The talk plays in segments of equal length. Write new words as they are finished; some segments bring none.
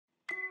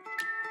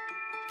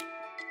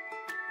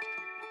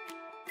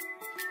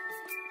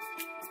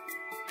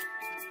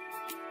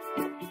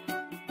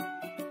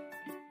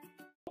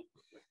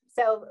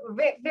So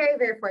very,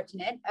 very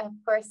fortunate, of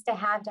course, to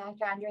have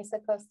Dr. Andres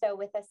Acosta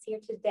with us here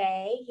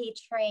today. He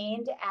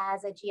trained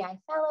as a GI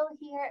fellow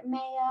here at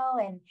Mayo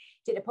and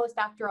did a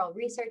postdoctoral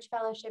research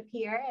fellowship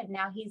here. And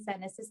now he's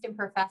an assistant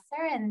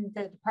professor in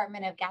the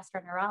Department of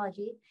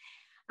Gastroenterology.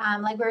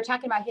 Like we were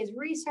talking about, his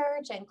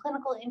research and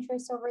clinical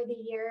interests over the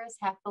years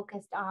have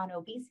focused on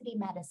obesity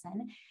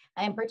medicine,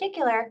 in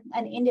particular,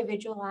 an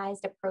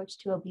individualized approach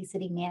to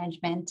obesity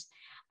management.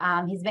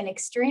 He's been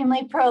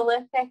extremely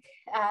prolific,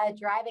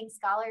 driving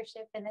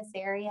scholarship in this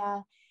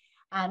area.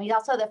 He's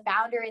also the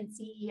founder and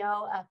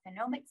CEO of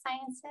Phenomic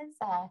Sciences,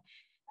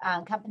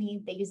 a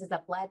company that uses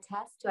a blood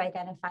test to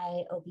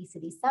identify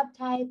obesity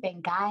subtype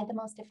and guide the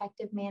most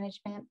effective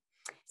management.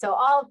 So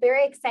all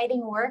very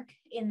exciting work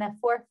in the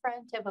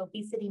forefront of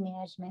obesity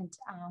management,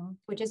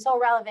 which is so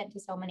relevant to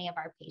so many of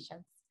our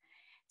patients.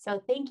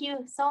 So thank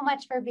you so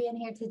much for being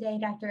here today,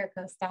 Dr.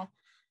 Acosta.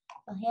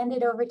 I'll hand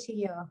it over to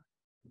you.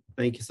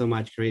 Thank you so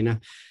much, Karina.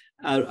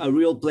 A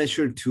real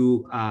pleasure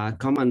to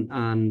come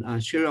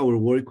and share our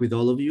work with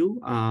all of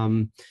you.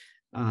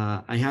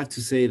 I have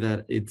to say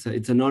that it's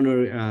an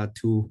honor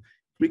to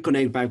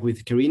reconnect back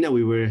with Karina.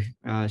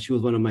 She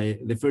was one of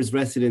the first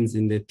residents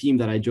in the team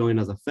that I joined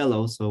as a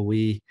fellow. So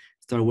we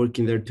started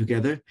working there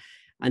together.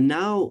 And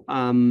now,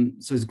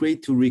 so it's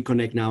great to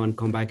reconnect now and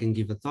come back and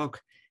give a talk.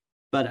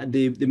 But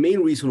the main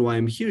reason why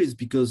I'm here is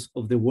because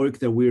of the work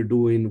that we're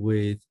doing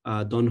with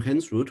Don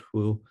Hensrud,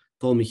 who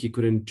told me he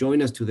couldn't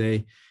join us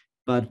today.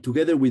 But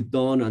together with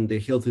Don and the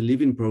Healthy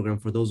Living Program,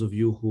 for those of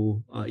you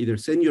who either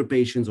send your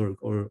patients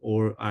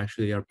or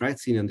actually are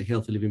practicing in the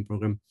Healthy Living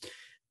Program,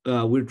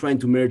 we're trying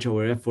to merge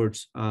our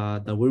efforts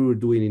that we were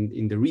doing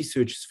in the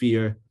research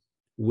sphere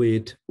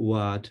with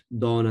what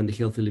Don and the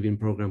Healthy Living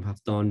Program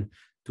have done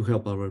to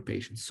help our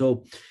patients.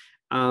 So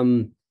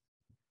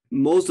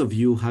most of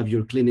you have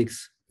your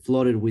clinics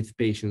flooded with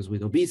patients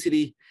with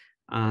obesity.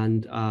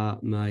 And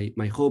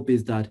my hope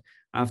is that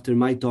after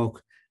my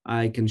talk,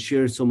 I can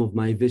share some of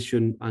my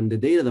vision and the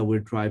data that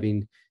we're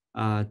driving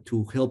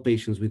to help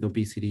patients with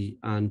obesity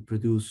and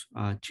produce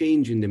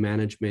change in the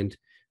management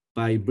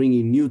by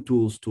bringing new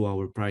tools to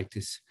our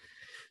practice.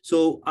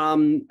 So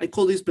I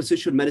call this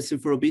precision medicine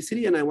for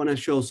obesity, and I want to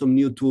show some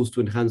new tools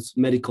to enhance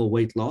medical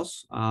weight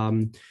loss.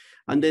 And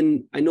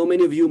then I know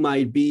many of you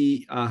might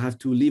have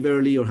to leave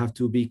early or have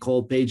to be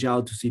called page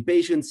out to see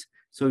patients.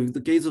 So in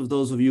the case of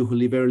those of you who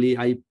leave early,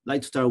 I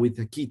like to start with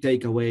a key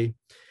takeaway.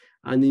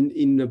 And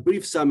in a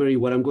brief summary,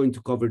 what I'm going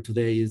to cover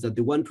today is that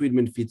the one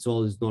treatment fits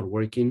all is not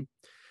working.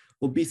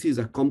 Obesity is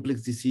a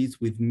complex disease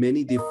with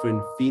many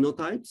different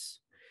phenotypes.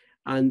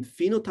 And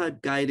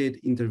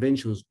phenotype-guided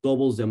interventions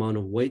doubles the amount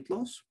of weight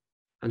loss,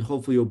 and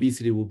hopefully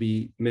obesity will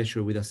be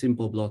measured with a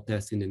simple blood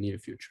test in the near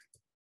future.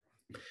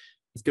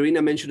 As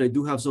Karina mentioned, I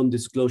do have some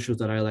disclosures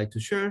that I like to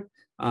share.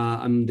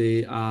 I'm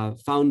the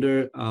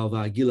founder of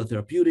Gila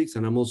Therapeutics,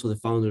 and I'm also the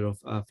founder of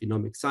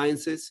Phenomic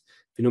Sciences.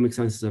 Phenomic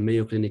Sciences is a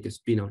Mayo Clinic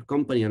spin-out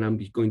company, and I'm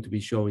going to be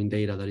showing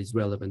data that is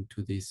relevant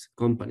to this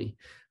company.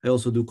 I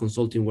also do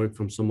consulting work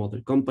from some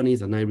other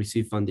companies, and I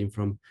receive funding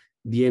from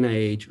the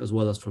NIH as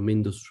well as from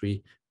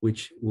industry,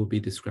 which will be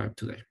described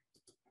today.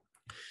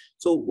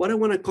 So what I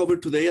want to cover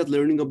today as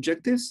learning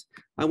objectives,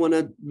 I want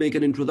to make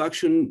an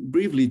introduction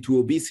briefly to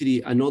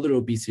obesity and other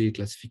obesity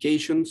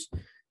classifications,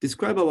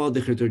 describe about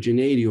the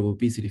heterogeneity of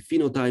obesity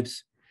phenotypes,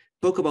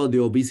 talk about the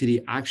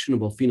obesity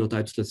actionable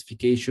phenotypes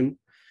classification,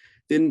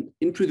 then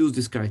introduce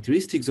these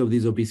characteristics of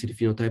these obesity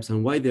phenotypes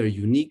and why they're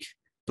unique,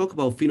 talk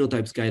about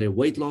phenotypes guided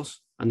weight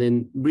loss, and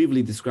then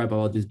briefly describe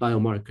about this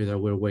biomarker that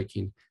we're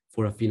working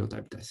for a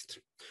phenotype test.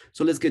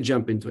 So let's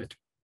jump into it.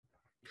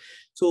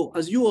 So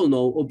as you all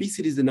know,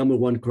 obesity is the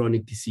 #1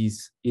 chronic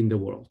disease in the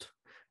world.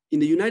 In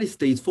the United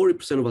States,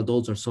 40% of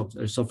adults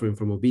are suffering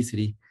from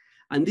obesity.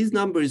 And this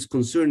number is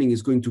concerning,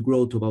 is going to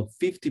grow to about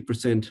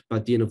 50% by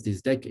the end of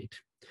this decade.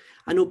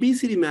 And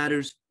obesity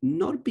matters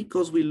not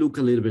because we look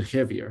a little bit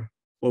heavier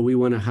or we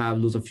want to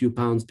lose a few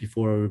pounds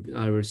before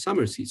our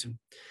summer season.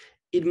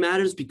 It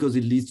matters because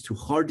it leads to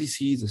heart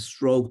disease,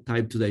 stroke,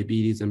 type 2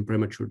 diabetes, and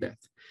premature death.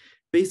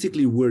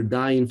 Basically, we're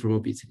dying from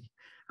obesity.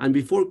 And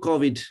before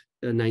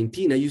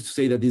COVID-19, I used to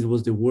say that this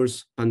was the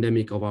worst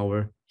pandemic of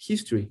our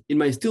history. It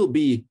might still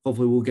be,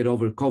 hopefully we'll get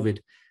over COVID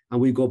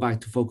and we go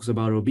back to focus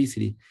about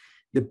obesity.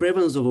 The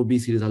prevalence of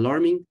obesity is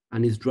alarming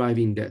and is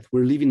driving death.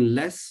 We're living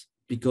less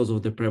because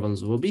of the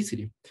prevalence of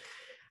obesity.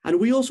 And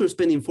we also are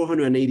spending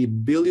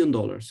 $480 billion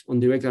on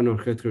direct annual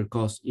healthcare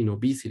costs in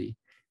obesity.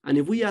 And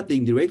if we add the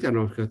indirect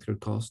annual healthcare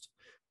cost,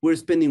 we're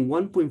spending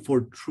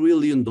 $1.4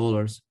 trillion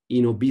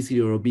in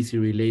obesity or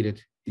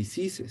obesity-related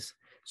diseases.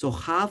 So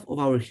half of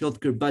our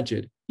healthcare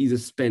budget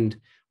is spent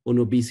on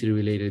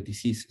obesity-related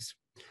diseases.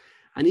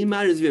 And it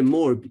matters even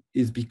more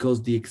is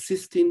because the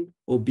existing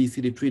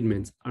obesity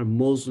treatments are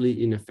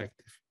mostly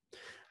ineffective.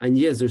 And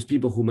yes, there's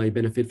people who might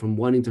benefit from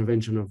one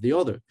intervention or the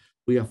other.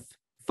 We have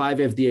 5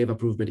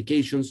 FDA-approved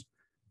medications,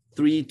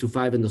 3 to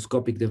 5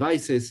 endoscopic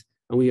devices,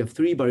 and we have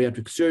 3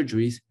 bariatric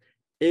surgeries.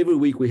 Every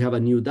week we have a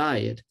new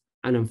diet.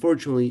 And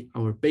unfortunately,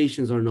 our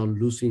patients are not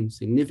losing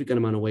significant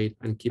amount of weight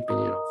and keeping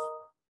it off.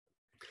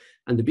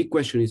 And the big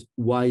question is,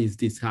 why is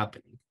this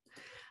happening?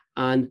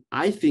 And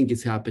I think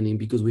it's happening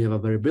because we have a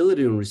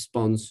variability in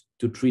response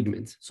to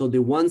treatments. So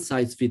the one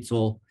size fits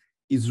all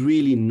is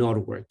really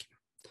not working.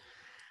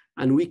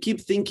 And we keep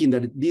thinking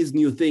that this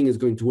new thing is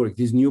going to work,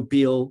 this new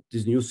pill,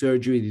 this new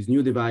surgery, this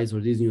new device,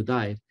 or this new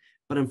diet.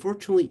 But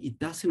unfortunately, it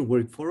doesn't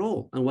work for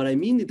all. And what I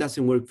mean it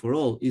doesn't work for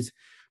all is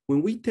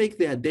when we take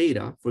their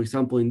data, for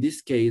example, in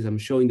this case, I'm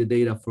showing the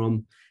data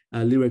from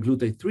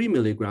liraglutide 3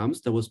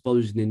 milligrams that was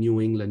published in the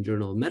New England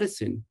Journal of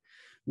Medicine,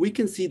 we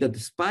can see that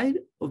despite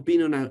of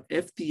being on an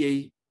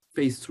FDA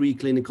phase 3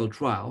 clinical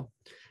trial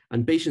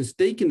and patients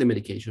taking the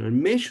medication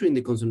and measuring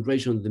the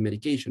concentration of the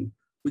medication,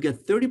 we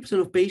get 30%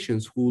 of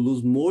patients who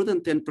lose more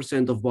than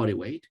 10% of body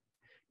weight,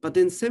 but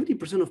then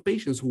 70% of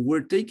patients who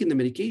were taking the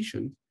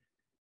medication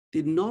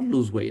did not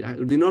lose weight,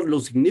 did not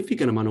lose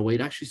significant amount of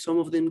weight. Actually, some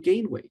of them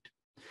gained weight.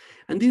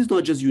 And this is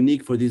not just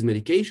unique for this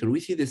medication. We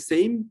see the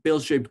same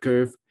bell-shaped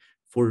curve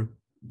for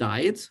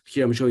diets.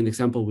 Here I'm showing the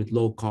example with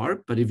low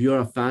carb, but if you're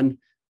a fan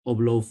of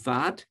low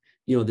fat,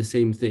 the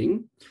same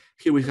thing.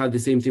 Here we have the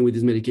same thing with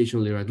this medication,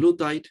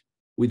 liraglutide,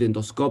 with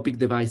endoscopic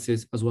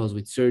devices, as well as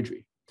with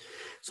surgery.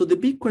 So the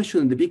big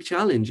question and the big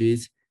challenge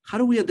is, how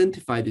do we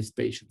identify these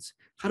patients?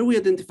 How do we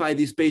identify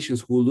these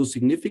patients who lose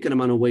significant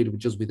amount of weight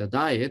just with a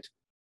diet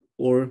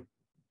or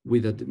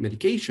with a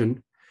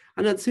medication?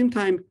 And at the same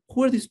time,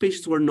 who are these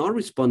patients who are not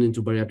responding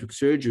to bariatric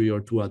surgery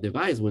or to a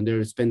device when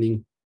they're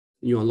spending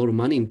a lot of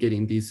money in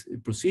getting these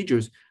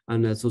procedures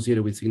and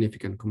associated with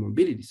significant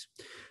comorbidities?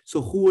 So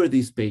who are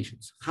these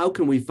patients? How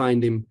can we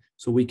find them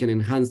so we can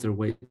enhance their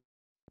weight?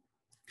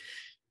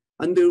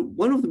 And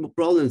one of the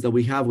problems that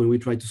we have when we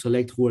try to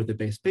select who are the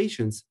best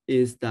patients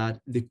is that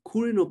the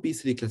current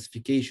obesity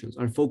classifications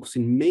are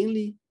focusing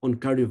mainly on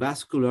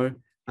cardiovascular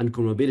and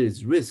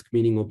comorbidities risk,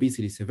 meaning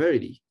obesity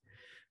severity,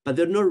 but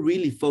they're not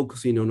really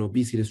focusing on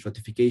obesity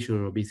stratification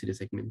or obesity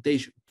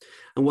segmentation.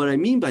 And what I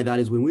mean by that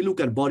is when we look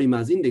at body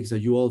mass index,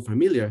 that you're all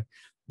familiar,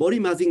 body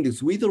mass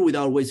index with or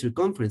without waist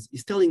circumference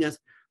is telling us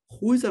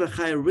who is at a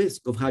higher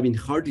risk of having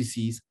heart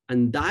disease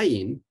and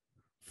dying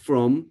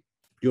from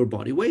your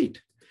body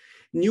weight.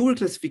 Newer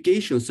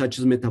classifications such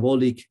as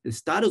metabolic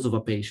status of a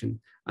patient,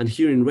 and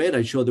here in red,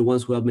 I show the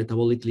ones who have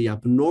metabolically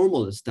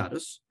abnormal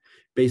status.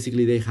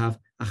 Basically, they have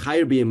a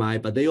higher BMI,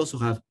 but they also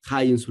have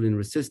high insulin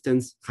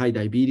resistance, high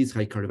diabetes,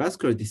 high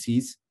cardiovascular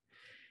disease,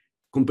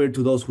 compared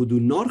to those who do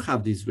not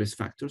have these risk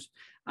factors,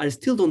 are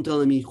still don't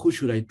tell me who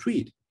should I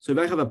treat. So if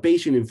I have a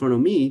patient in front of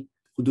me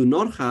who do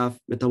not have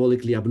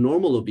metabolically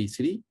abnormal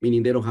obesity,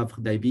 meaning they don't have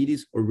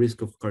diabetes or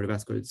risk of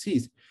cardiovascular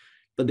disease,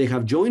 but they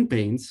have joint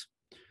pains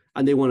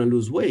and they want to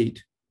lose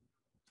weight,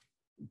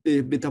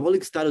 the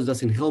metabolic status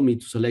doesn't help me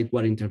to select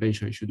what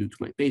intervention I should do to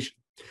my patient.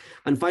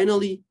 And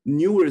finally,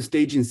 newer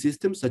staging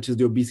systems, such as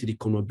the obesity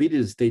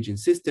comorbidity staging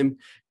system,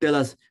 tell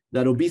us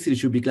that obesity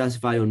should be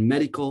classified on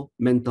medical,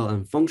 mental,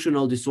 and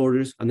functional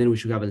disorders, and then we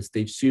should have a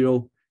stage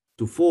 0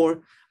 to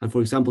 4. And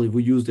for example, if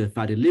we use the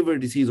fatty liver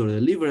disease or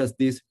the liver as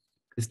this,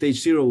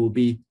 stage 0 will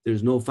be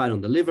there's no fat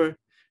on the liver.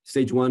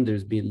 Stage 1,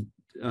 there's been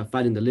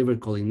fat in the liver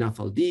calling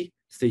NAFLD.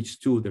 Stage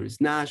 2, there is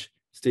NASH.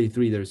 Stage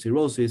 3, there's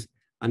cirrhosis.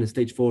 And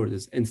stage 4,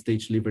 there's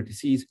end-stage liver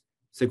disease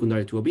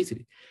secondary to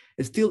obesity.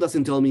 It still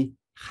doesn't tell me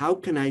how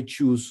can I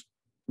choose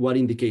what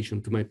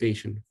indication to my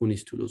patient who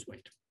needs to lose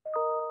weight.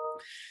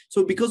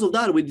 So because of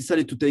that, we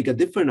decided to take a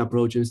different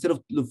approach. Instead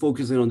of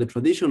focusing on the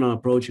traditional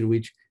approach in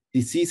which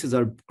diseases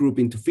are grouped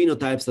into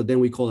phenotypes that then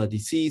we call a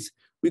disease,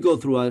 we go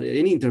through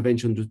any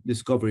intervention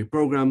discovery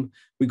program,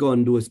 we go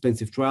and do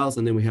expensive trials,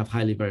 and then we have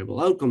highly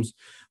variable outcomes.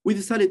 We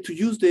decided to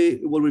use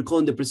what we're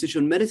calling the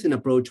precision medicine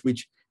approach,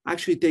 which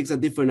actually takes a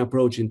different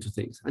approach into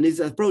things. And it's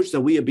an approach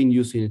that we have been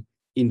using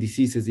in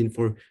diseases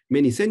for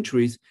many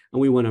centuries, and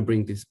we want to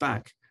bring this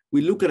back. We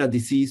look at a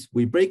disease,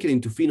 we break it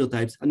into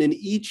phenotypes, and then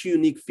each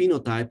unique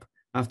phenotype,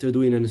 after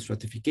doing a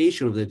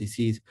stratification of the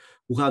disease,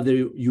 will have their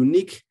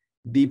unique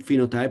deep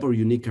phenotype or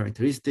unique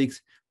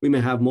characteristics. We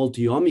may have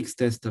multi-omics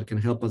tests that can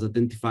help us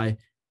identify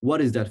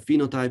what is that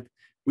phenotype.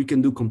 We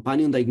can do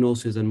companion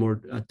diagnosis and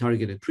more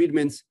targeted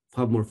treatments,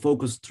 have more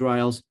focused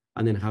trials,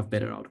 and then have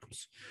better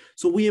outcomes.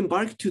 So we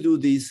embarked to do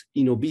this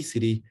in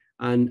obesity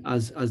and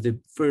as the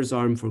first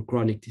arm for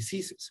chronic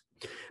diseases.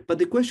 But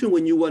the question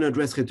when you want to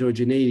address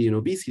heterogeneity in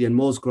obesity and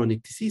most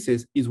chronic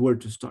diseases is where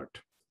to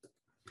start.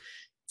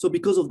 So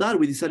because of that,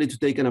 we decided to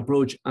take an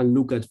approach and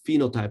look at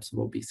phenotypes of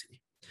obesity.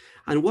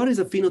 And what is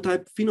a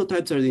phenotype?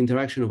 Phenotypes are the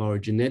interaction of our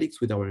genetics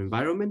with our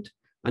environment.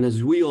 And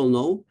as we all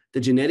know,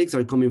 the genetics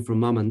are coming from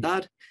mom and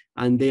dad,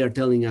 and they are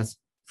telling us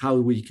how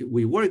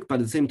we work. But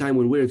at the same time,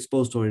 when we're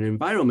exposed to an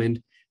environment,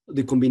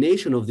 the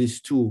combination of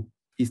these two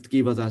is to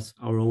give us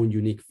our own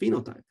unique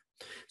phenotype.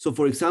 So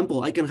for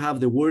example, I can have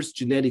the worst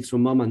genetics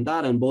from mom and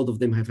dad, and both of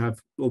them have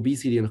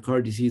obesity and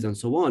heart disease and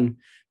so on.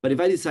 But if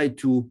I decide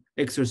to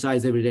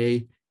exercise every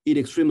day, eat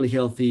extremely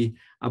healthy,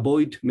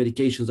 avoid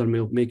medications that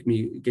may make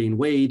me gain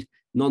weight,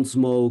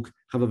 non-smoke,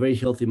 have a very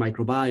healthy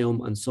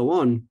microbiome, and so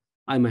on,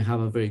 I might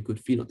have a very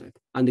good phenotype.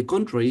 On the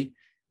contrary,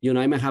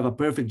 I might have a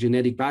perfect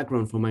genetic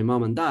background from my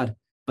mom and dad,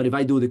 But if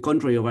I do the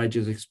contrary of what I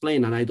just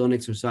explained, and I don't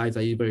exercise,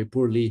 I eat very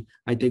poorly,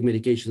 I take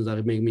medications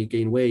that make me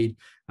gain weight,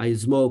 I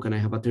smoke, and I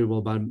have a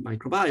terrible bad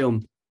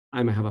microbiome,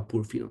 I might have a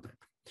poor phenotype.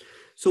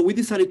 So we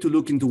decided to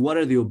look into what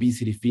are the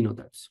obesity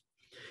phenotypes.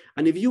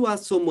 And if you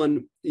ask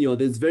someone,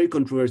 there's very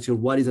controversial,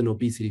 what is an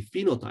obesity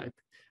phenotype?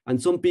 And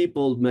some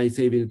people might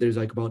say that there's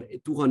like about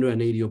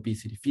 280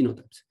 obesity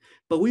phenotypes.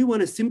 But we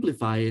want to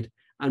simplify it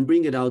and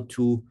bring it out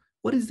to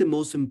what is the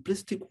most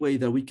simplistic way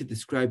that we could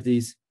describe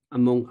this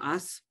among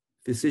us,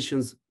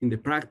 physicians in the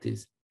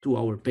practice, to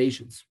our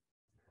patients.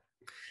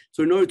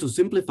 So in order to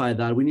simplify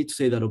that, we need to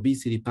say that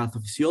obesity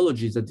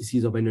pathophysiology is a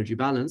disease of energy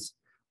balance,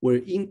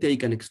 where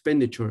intake and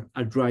expenditure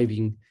are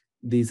driving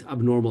this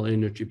abnormal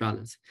energy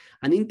balance.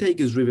 And intake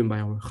is driven by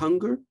our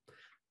hunger,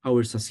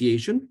 our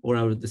satiation, or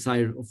our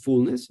desire of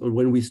fullness, or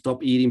when we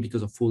stop eating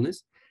because of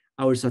fullness,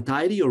 our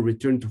satiety or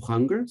return to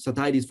hunger.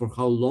 Satiety is for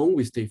how long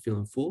we stay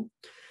feeling full,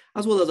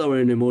 as well as our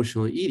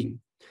emotional eating.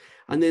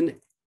 And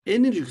then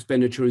energy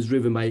expenditure is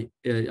driven by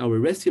our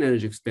resting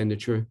energy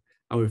expenditure,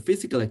 our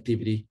physical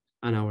activity,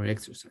 and our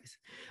exercise.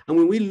 And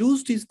when we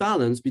lose this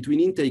balance between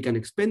intake and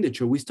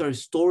expenditure, we start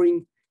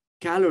storing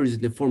calories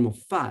in the form of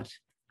fat.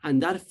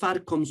 And that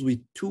fat comes with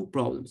two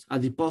problems: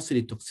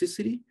 adiposity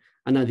toxicity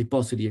and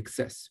adiposity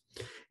excess.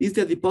 It's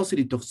the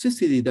adiposity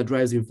toxicity that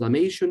drives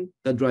inflammation,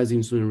 that drives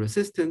insulin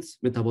resistance,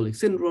 metabolic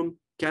syndrome,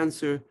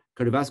 cancer,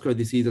 cardiovascular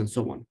disease, and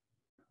so on.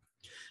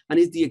 And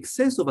it's the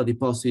excess of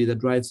adiposity that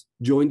drives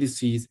joint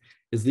disease,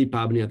 sleep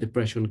apnea,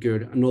 depression,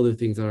 GERD, and other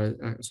things that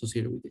are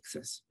associated with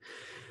excess.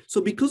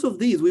 So because of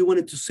this, we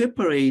wanted to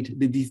separate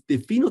the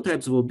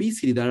phenotypes of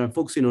obesity that are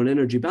focusing on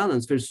energy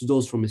balance versus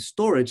those from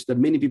storage that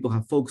many people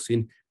have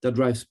focusing that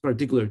drives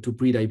particular to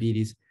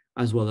prediabetes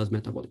as well as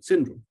metabolic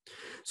syndrome.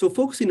 So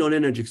focusing on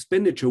energy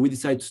expenditure, we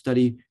decided to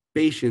study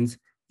patients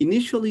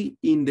initially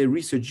in the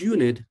research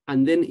unit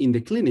and then in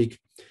the clinic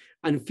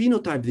and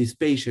phenotype these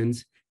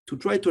patients to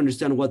try to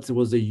understand what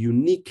was the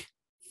unique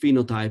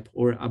phenotype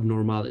or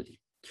abnormality.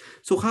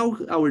 So how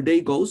our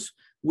day goes,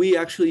 we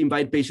actually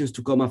invite patients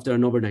to come after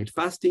an overnight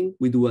fasting.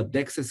 We do a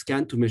DEXA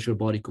scan to measure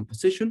body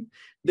composition.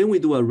 Then we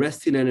do a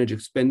resting energy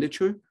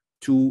expenditure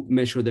to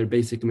measure their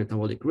basic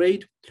metabolic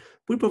rate.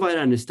 We provide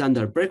a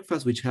standard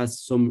breakfast, which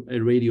has some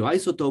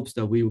radioisotopes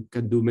that we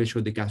can do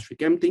measure the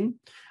gastric emptying.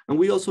 And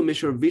we also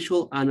measure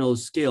visual analog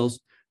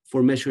scales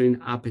for measuring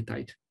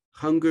appetite,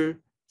 hunger,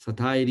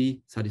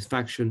 satiety,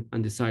 satisfaction,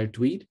 and desire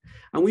to eat.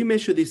 And we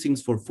measure these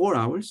things for 4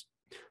 hours.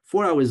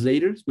 4 hours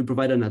later, we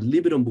provide an ad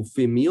libitum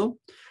buffet meal.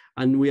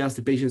 And we ask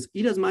the patients,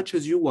 eat as much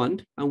as you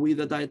want. And with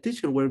a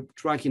dietitian, we're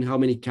tracking how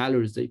many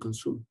calories they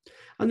consume.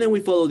 And then we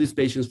follow these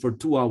patients for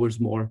 2 hours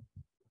more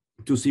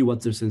to see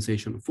what's their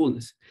sensation of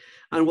fullness.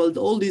 And while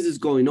all this is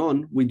going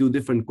on, we do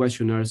different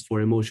questionnaires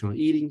for emotional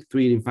eating,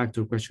 3 eating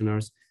factor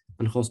questionnaires,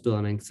 and hospital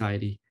and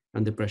anxiety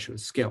and depression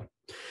scale.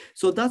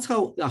 So that's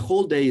how a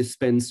whole day is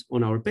spent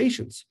on our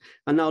patients.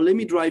 And now let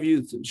me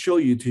show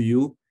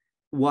you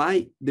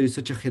why there is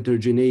such a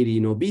heterogeneity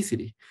in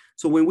obesity.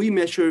 So when we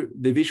measure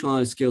the visual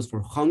analog scales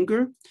for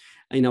hunger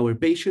in our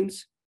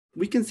patients,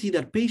 we can see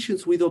that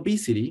patients with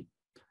obesity,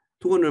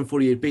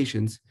 248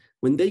 patients,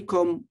 when they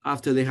come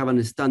after they have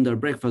a standard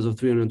breakfast of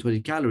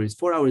 320 calories,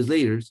 4 hours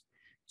later,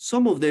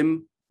 some of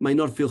them might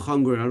not feel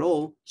hungry at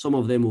all. Some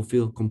of them will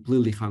feel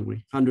completely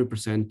hungry,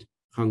 100%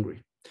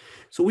 hungry.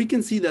 So we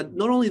can see that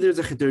not only there's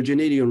a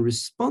heterogeneity on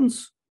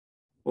response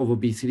of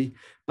obesity,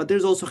 but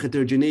there's also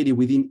heterogeneity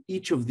within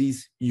each of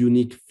these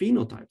unique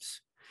phenotypes.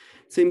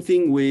 Same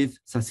thing with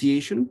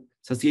satiation.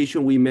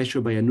 Satiation we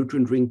measure by a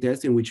nutrient ring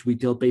test in which we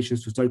tell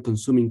patients to start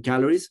consuming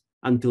calories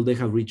until they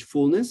have reached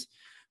fullness.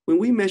 When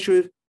we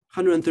measured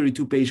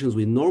 132 patients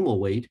with normal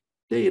weight,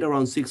 they ate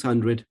around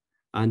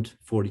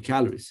 640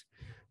 calories.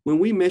 When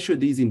we measure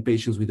these in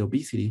patients with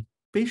obesity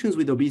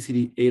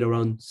ate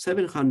around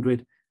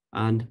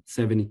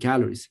 770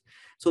 calories.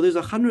 So there's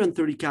a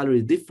 130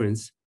 calorie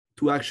difference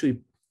to actually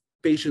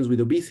patients with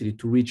obesity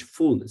to reach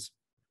fullness.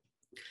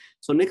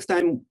 So next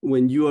time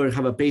when you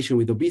have a patient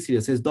with obesity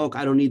that says, doc,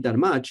 I don't eat that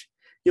much,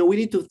 we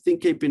need to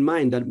keep in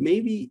mind that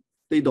maybe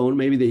they don't,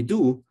 maybe they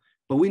do,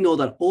 but we know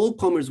that all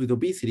comers with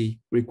obesity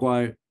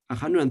require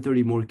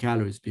 130 more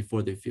calories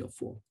before they feel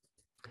full.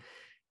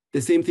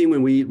 The same thing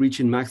when we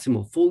reach in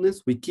maximal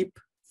fullness, we keep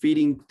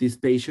feeding these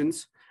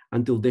patients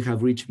until they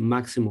have reached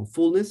maximal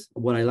fullness,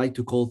 what I like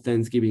to call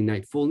Thanksgiving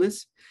night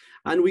fullness.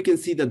 And we can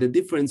see that the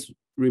difference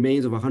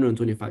remains of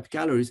 125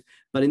 calories,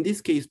 but in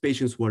this case,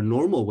 patients who are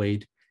normal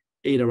weight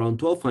ate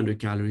around 1,200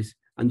 calories,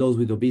 and those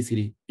with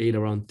obesity ate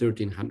around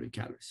 1,300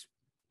 calories.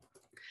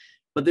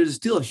 But there's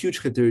still a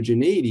huge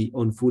heterogeneity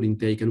on food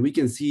intake, and we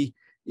can see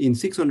in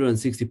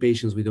 660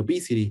 patients with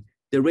obesity,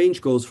 the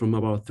range goes from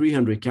about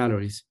 300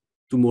 calories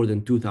to more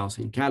than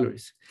 2,000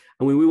 calories.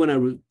 And when we want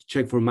to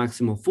check for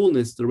maximal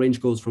fullness, the range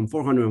goes from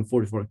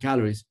 444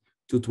 calories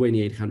to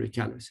 2,800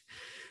 calories.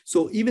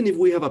 So even if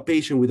we have a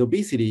patient with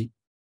obesity,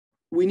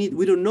 we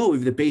don't know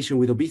if the patient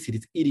with obesity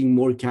is eating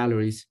more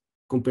calories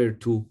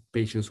compared to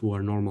patients who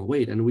are normal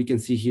weight. And we can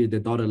see here the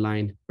dotted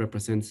line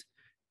represents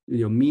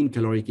mean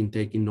caloric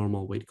intake in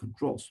normal weight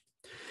controls.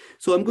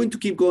 So I'm going to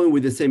keep going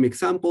with the same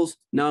examples.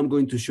 Now I'm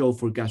going to show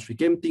for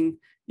gastric emptying.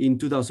 In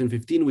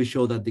 2015, we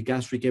showed that the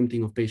gastric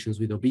emptying of patients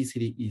with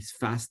obesity is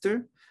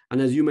faster.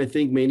 And as you may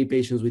think, many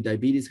patients with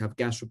diabetes have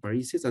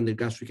gastroparesis and their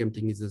gastric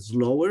emptying is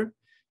slower.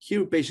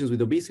 Here, patients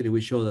with obesity,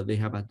 we show that they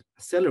have an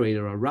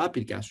accelerated or a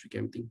rapid gastric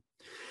emptying.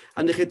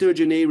 And the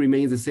heterogeneity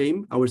remains the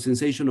same. Our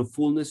sensation of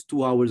fullness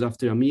 2 hours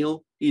after a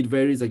meal, it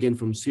varies again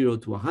from 0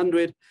 to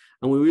 100.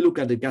 And when we look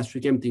at the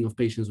gastric emptying of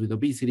patients with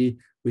obesity,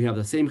 we have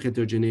the same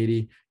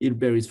heterogeneity. It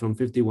varies from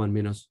 51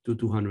 minutes to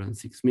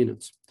 206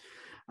 minutes.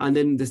 And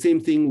then the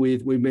same thing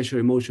we measure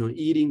emotional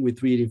eating with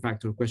 3 eating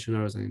factor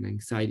questionnaires and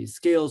anxiety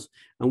scales.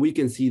 And we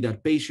can see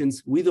that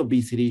patients with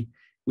obesity,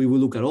 we will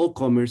look at all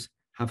comers,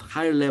 have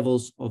higher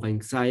levels of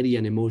anxiety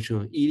and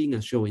emotional eating,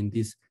 as shown in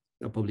this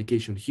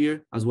publication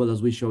here, as well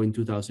as we show in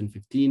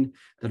 2015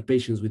 that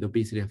patients with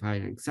obesity have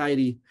higher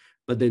anxiety,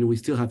 but then we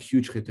still have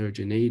huge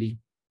heterogeneity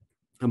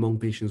among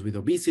patients with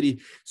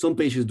obesity. Some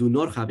patients do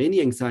not have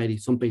any anxiety.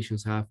 Some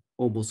patients have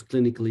almost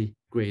clinically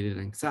graded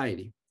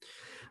anxiety.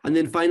 And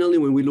then finally,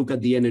 when we look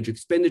at the energy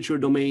expenditure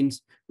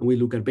domains, and we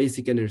look at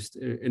basic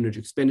energy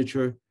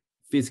expenditure,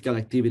 physical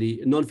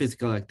activity,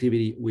 non-physical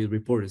activity with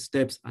reported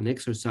steps and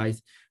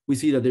exercise, we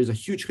see that there's a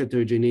huge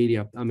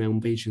heterogeneity among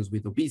patients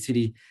with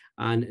obesity.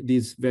 And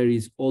this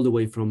varies all the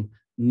way from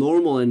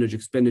normal energy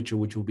expenditure,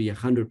 which will be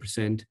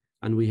 100%,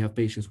 and we have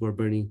patients who are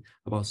burning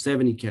about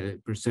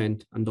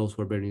 70% and those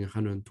who are burning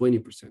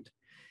 120%.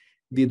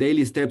 The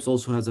daily steps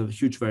also has a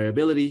huge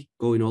variability,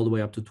 going all the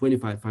way up to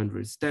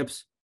 2,500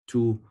 steps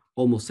to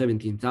almost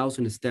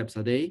 17,000 steps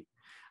a day.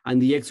 And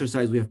the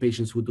exercise, we have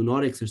patients who do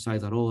not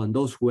exercise at all, and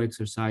those who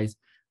exercise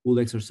will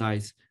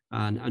exercise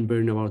and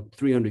burn about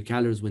 300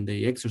 calories when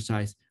they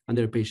exercise, and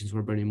there are patients who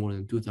are burning more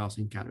than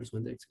 2,000 calories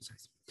when they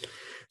exercise.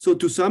 So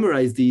to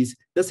summarize these,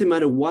 doesn't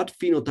matter what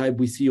phenotype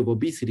we see of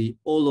obesity,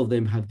 all of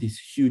them have this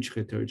huge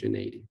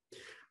heterogeneity.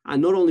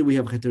 And not only we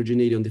have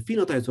heterogeneity on the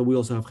phenotypes, but we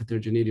also have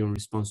heterogeneity on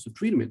response to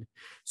treatment.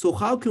 So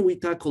how can we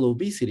tackle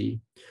obesity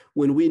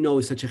when we know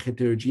it's such a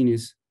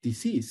heterogeneous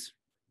disease?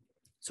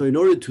 So in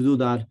order to do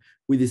that,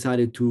 we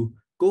decided to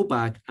go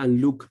back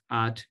and look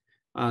at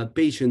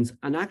patients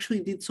and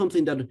actually did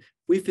something that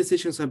we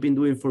physicians have been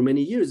doing for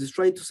many years, is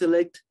trying to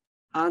select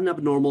an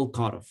abnormal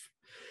cutoff.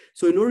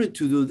 So in order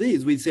to do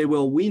this, we say,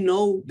 well, we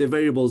know the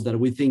variables that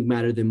we think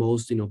matter the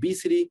most in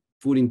obesity,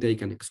 food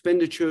intake and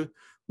expenditure.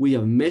 We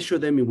have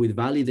measured them with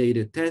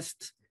validated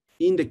tests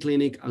in the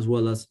clinic as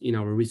well as in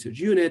our research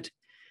unit.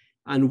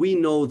 And we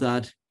know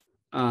that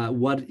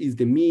what is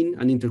the mean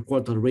and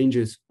interquartile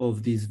ranges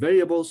of these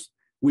variables.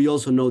 We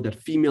also know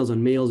that females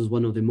and males is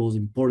one of the most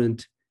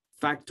important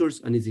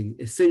factors and is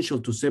essential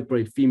to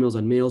separate females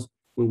and males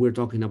when we're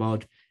talking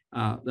about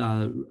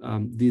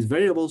these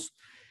variables.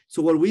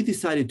 So what we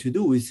decided to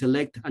do is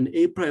select an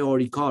a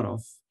priori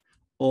cutoff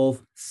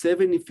of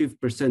 75th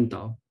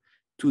percentile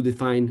to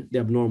define the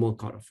abnormal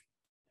cutoff.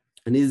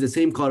 And it is the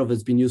same cutoff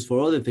that's been used for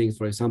other things.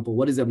 For example,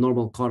 what is the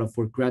abnormal cutoff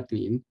for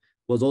creatinine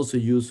was also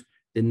used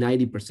the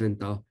 90th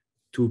percentile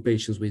to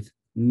patients with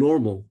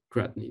normal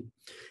creatinine.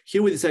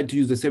 Here we decided to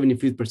use the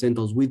 75th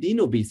percentiles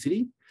within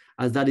obesity,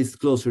 as that is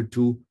closer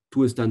to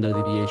 2 standard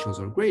deviations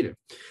or greater.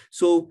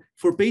 So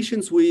for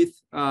patients with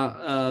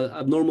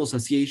abnormal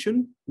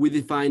satiation, we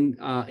define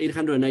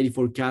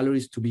 894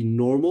 calories to be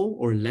normal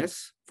or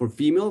less for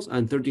females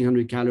and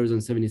 1,300 calories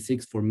and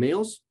 76 for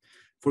males.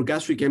 For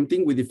gastric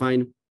emptying, we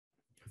define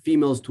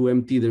females to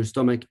empty their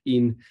stomach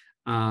in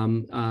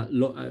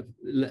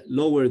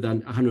lower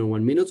than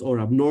 101 minutes,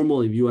 or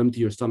abnormal if you empty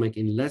your stomach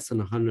in less than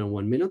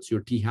 101 minutes, your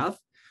T-half,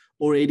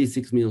 or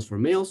 86 minutes for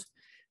males.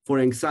 For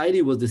anxiety,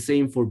 it was the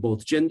same for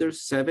both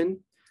genders, 7.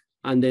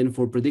 And then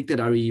for predicted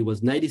RE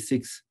was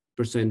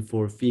 96%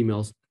 for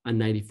females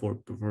and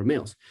 94% for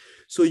males.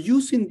 So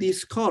using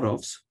these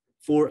cutoffs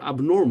for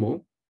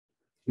abnormal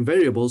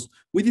variables,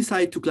 we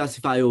decided to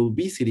classify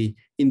obesity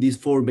in these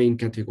 4 main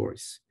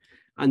categories.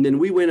 And then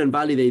we went and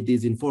validated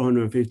these in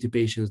 450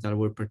 patients that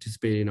were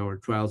participating in our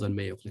trials at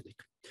Mayo Clinic.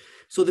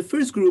 So the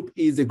first group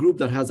is the group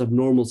that has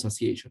abnormal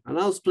satiation. And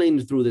I'll explain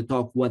through the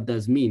talk what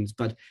that means.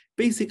 But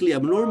basically,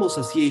 abnormal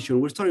satiation,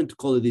 we're starting to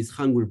call it this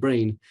hungry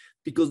brain,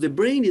 because the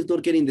brain is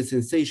not getting the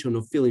sensation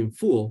of feeling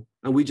full,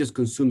 and we just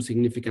consume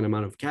significant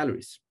amount of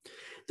calories.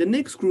 The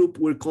next group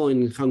we're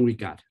calling hungry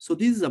gut. So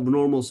this is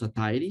abnormal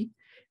satiety.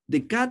 The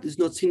gut is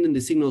not sending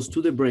the signals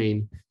to the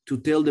brain to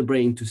tell the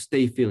brain to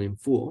stay feeling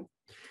full.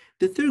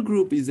 The third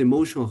group is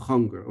emotional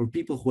hunger, or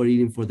people who are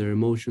eating for their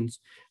emotions,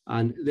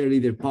 and they're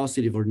either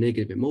positive or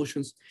negative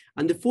emotions.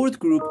 And the fourth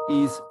group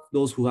is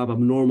those who have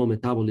abnormal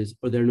metabolism,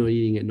 or they're not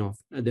eating enough,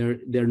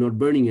 they're not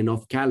burning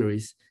enough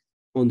calories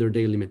on their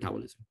daily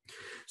metabolism.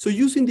 So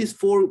using these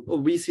 4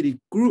 obesity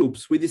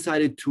groups, we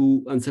decided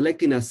to, and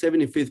selecting a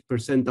 75th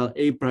percentile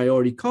a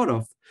priori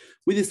cutoff,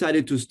 we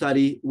decided to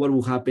study what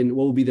will happen,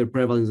 what will be their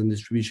prevalence and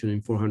distribution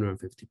in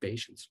 450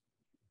 patients.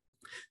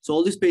 So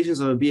all these patients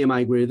have a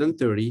BMI greater than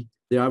 30,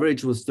 their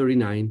average was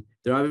 39,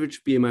 their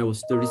average BMI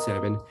was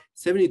 37,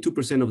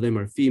 72% of them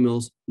are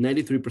females,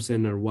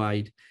 93% are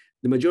white,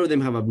 the majority of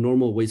them have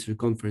abnormal waist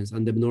circumference,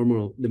 and the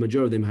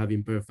majority of them have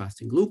impaired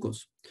fasting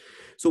glucose.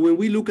 So when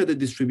we look at the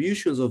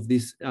distributions of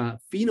these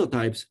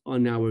phenotypes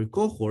on our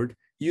cohort,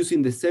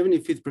 using the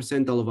 75th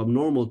percentile of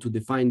abnormal to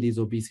define these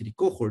obesity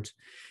cohorts,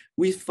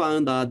 we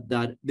found out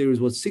that there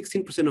was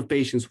 16% of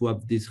patients who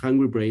have this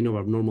hungry brain or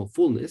abnormal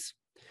fullness.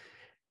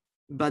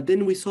 But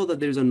then we saw that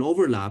there's an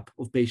overlap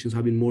of patients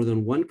having more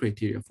than one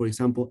criteria. For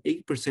example,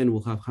 8%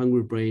 will have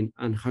hungry brain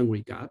and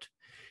hungry gut.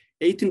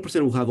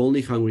 18% will have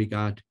only hungry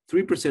gut.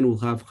 3% will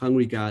have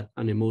hungry gut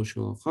and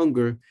emotional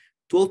hunger.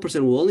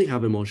 12% will only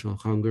have emotional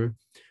hunger.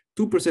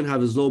 2%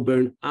 have a slow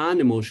burn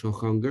and emotional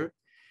hunger,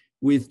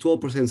 with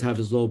 12% have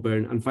a slow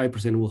burn, and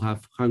 5% will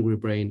have hungry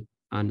brain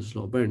and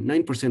slow burn.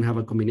 9% have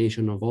a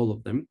combination of all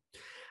of them,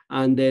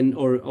 and then,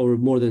 or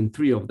more than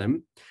 3 of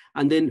them.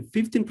 And then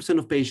 15%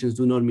 of patients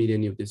do not meet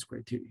any of these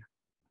criteria.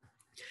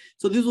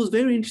 So this was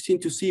very interesting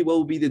to see what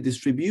would be the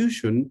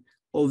distribution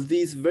of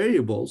these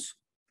variables,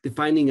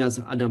 defining as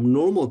an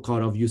abnormal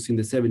cutoff using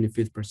the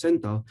 75th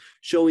percentile,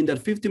 showing that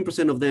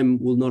 15% of them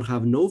will not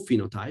have no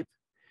phenotype,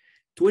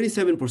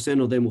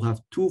 27% of them will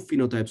have 2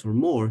 phenotypes or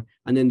more,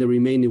 and then the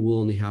remaining will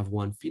only have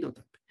 1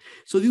 phenotype.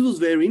 So this was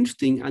very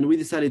interesting, and we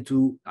decided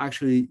to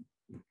actually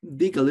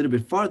dig a little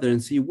bit farther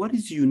and see what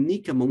is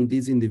unique among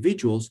these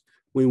individuals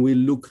when we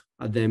look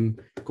at them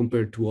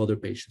compared to other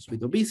patients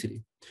with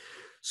obesity.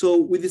 So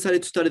we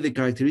decided to study the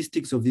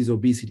characteristics of these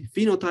obesity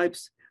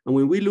phenotypes. And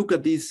when we look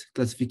at this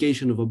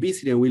classification of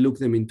obesity and we look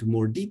them into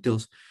more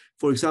details,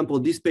 for example,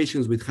 these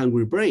patients with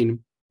hungry brain,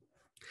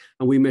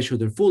 and we measure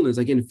their fullness.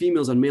 Again,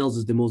 females and males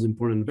is the most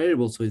important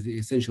variable, so it's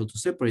essential to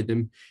separate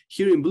them.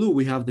 Here in blue,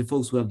 we have the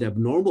folks who have the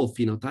abnormal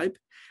phenotype,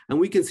 and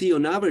we can see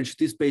on average,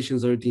 these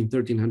patients are eating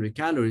 1,300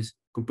 calories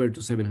compared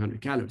to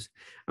 700 calories.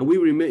 And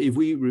if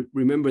we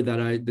remember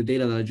that the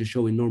data that I just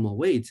showed in normal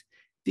weights,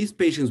 these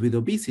patients with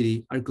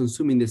obesity are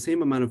consuming the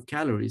same amount of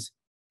calories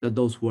that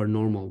those who are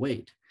normal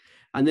weight.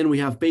 And then we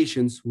have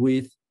patients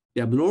with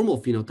the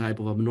abnormal phenotype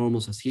of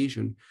abnormal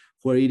satiation,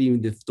 who are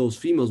eating those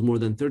females more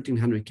than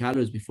 1,300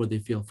 calories before they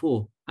feel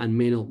full, and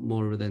male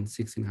more than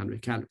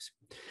 1,600 calories.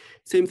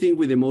 Same thing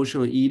with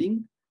emotional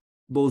eating.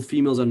 Both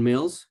females and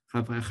males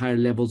have higher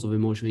levels of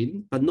emotional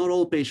eating, but not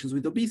all patients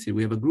with obesity.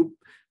 We have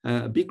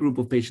a big group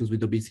of patients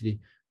with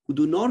obesity who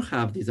do not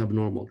have this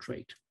abnormal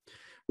trait.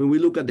 When we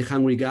look at the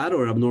hungry gut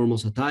or abnormal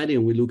satiety,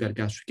 and we look at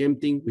gastric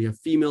emptying, we have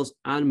females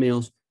and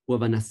males who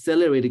have an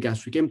accelerated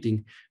gastric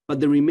emptying,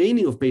 but the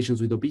remaining of patients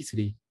with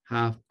obesity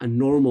have a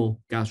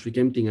normal gastric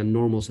emptying and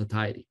normal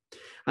satiety.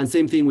 And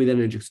same thing with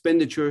energy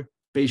expenditure.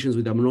 Patients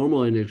with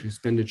abnormal energy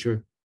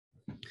expenditure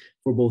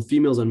for both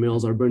females and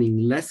males are burning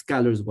less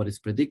calories than what is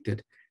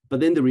predicted. But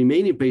then the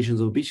remaining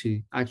patients with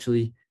obesity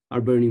actually are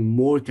burning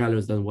more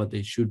calories than what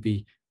they should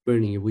be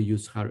burning if we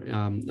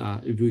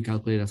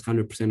calculate as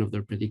 100% of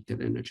their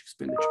predicted energy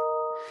expenditure.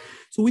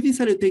 So we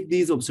decided to take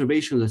these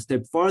observations a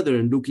step further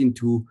and look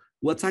into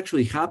what's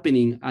actually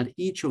happening at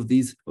each of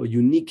these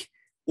unique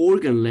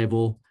organ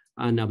level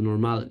and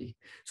abnormality.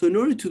 So in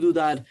order to do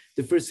that,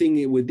 the first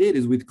thing we did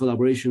is, with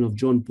collaboration of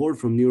John Port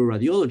from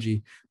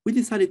neuroradiology, we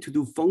decided to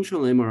do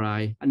functional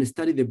MRI and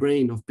study the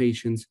brain of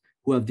patients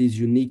who have these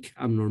unique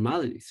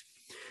abnormalities.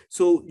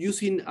 So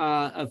using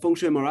a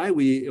functional MRI,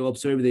 we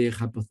observe the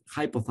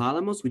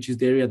hypothalamus, which is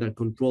the area that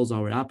controls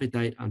our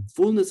appetite and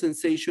fullness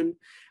sensation.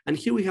 And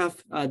here we have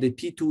the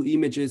T2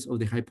 images of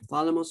the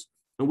hypothalamus,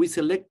 and we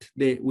select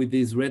with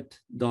these red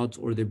dots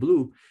or the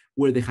blue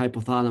where the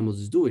hypothalamus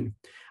is doing.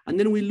 And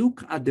then we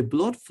look at the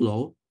blood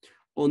flow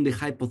on the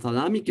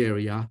hypothalamic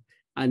area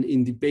and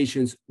in the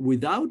patients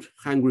without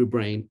hungry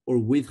brain or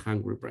with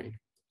hungry brain.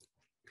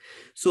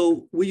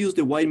 So we use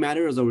the white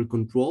matter as our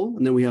control,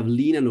 and then we have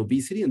lean and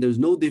obesity, and there's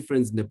no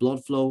difference in the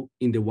blood flow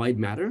in the white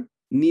matter.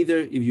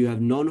 Neither if you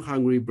have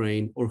non-hungry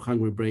brain or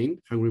hungry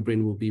brain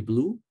will be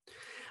blue.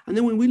 And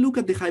then when we look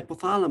at the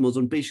hypothalamus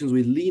on patients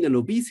with lean and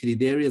obesity,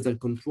 the areas that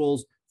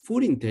controls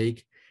food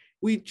intake,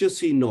 we just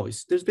see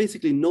noise. There's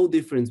basically no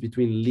difference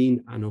between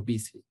lean and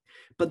obesity.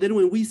 But then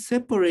when we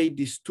separate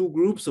these two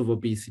groups of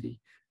obesity,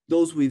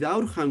 those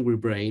without hungry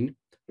brain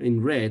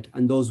in red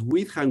and those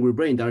with hungry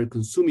brain that are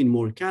consuming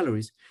more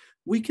calories,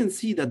 we can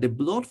see that the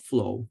blood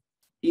flow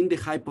in the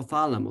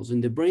hypothalamus, in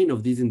the brain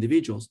of these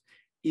individuals,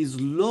 is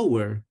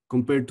lower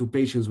compared to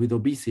patients with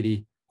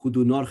obesity who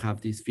do not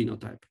have this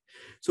phenotype.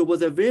 So it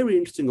was a very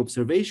interesting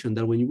observation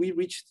that when we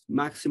reached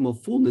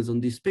maximal fullness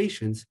on these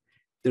patients,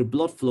 their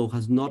blood flow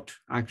has not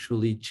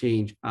actually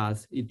changed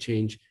as it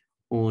changed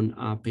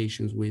on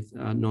patients with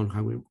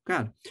non-hungry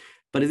gut.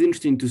 But it's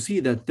interesting to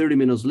see that 30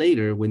 minutes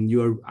later, when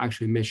you are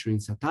actually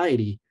measuring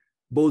satiety,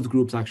 both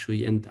groups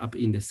actually end up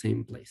in the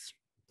same place.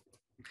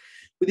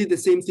 We did the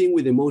same thing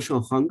with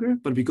emotional hunger,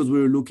 but because we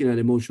were looking at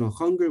emotional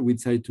hunger, we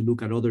decided to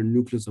look at other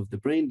nucleus of the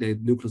brain, the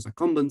nucleus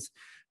accumbens,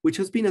 which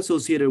has been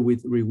associated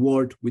with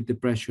reward, with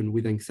depression,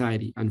 with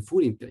anxiety, and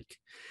food intake.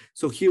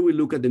 So here we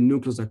look at the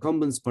nucleus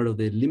accumbens, part of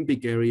the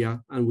limbic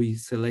area, and we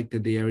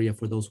selected the area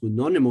for those with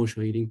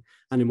non-emotional eating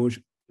and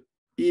emotional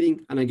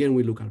eating. And again,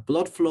 we look at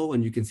blood flow,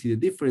 and you can see the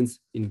difference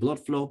in blood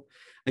flow.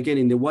 Again,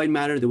 in the white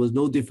matter, there was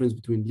no difference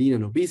between lean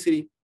and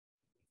obesity.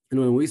 And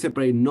when we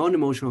separate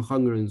non-emotional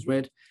hunger in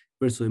red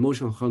versus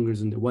emotional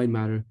hungers in the white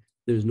matter,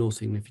 there's no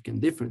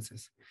significant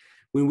differences.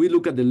 When we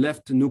look at the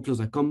left nucleus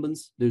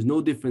accumbens, there's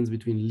no difference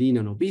between lean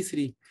and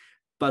obesity.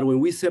 But when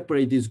we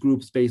separate these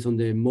groups based on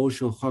the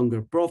emotional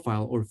hunger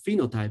profile or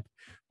phenotype,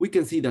 we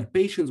can see that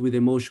patients with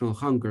emotional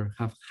hunger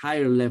have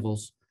higher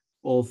levels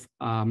of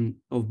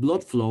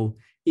blood flow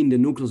in the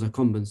nucleus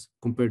accumbens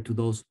compared to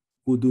those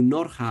who do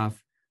not have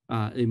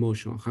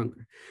emotional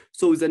hunger.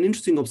 So it's an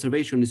interesting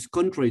observation. It's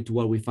contrary to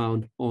what we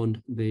found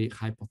on the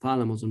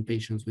hypothalamus on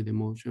patients with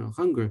emotional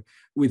hunger,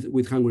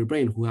 with hungry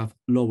brain who have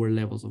lower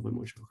levels of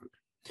emotional hunger.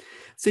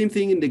 Same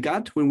thing in the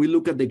gut. When we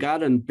look at the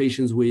gut and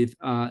patients with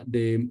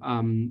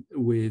abnormal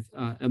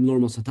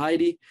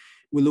satiety,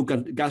 we look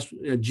at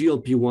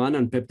GLP-1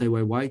 and peptide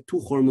YY, two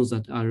hormones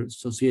that are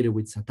associated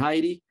with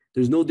satiety.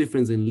 There's no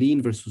difference in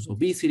lean versus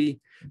obesity.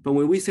 But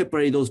when we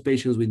separate those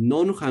patients with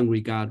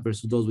non-hungry gut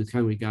versus those with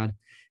hungry gut,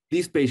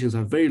 these patients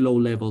have very low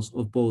levels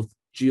of both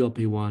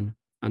GLP-1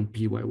 and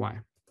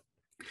PYY.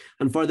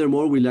 And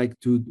furthermore, we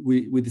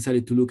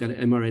decided to look at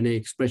mRNA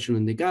expression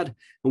in the gut,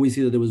 and we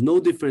see that there was no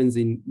difference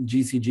in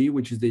GCG,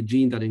 which is the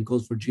gene that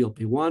encodes for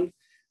GLP-1,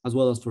 as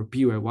well as for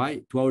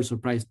PYY. To our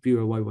surprise,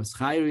 PYY was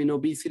higher in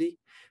obesity.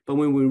 But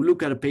when we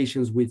look at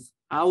patients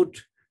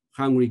without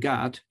hungry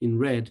gut in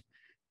red,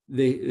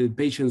 the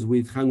patients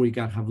with hungry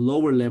gut have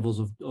lower levels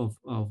of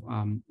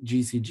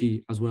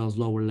GCG as well as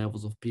lower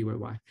levels of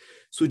PYY,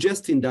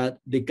 suggesting that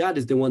the gut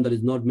is the one that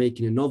is not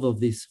making enough of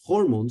these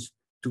hormones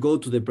to go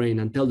to the brain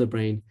and tell the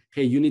brain,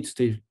 hey, you need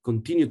to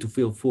continue to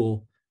feel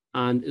full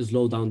and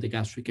slow down the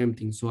gastric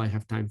emptying so I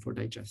have time for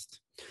digest.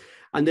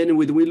 And then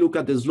when we look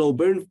at the slow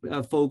burn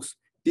folks,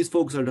 these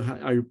folks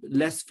are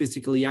less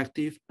physically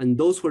active, and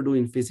those who are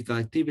doing physical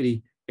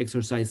activity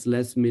exercise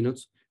less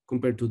minutes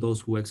compared to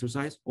those who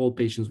exercise, all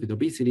patients with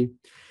obesity.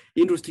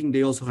 Interesting,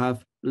 they also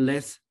have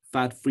less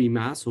fat-free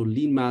mass, so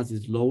lean mass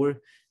is lower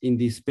in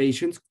these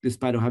patients,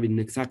 despite having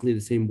exactly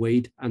the same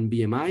weight and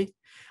BMI.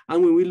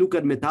 And when we look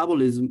at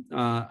metabolism,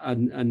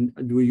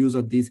 and we use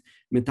this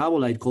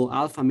metabolite called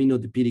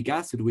alpha-aminoadipidic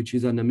acid, which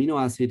is an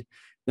amino acid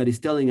that is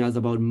telling us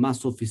about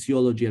muscle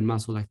physiology and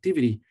muscle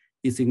activity,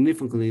 is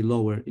significantly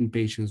lower in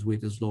patients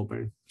with a slow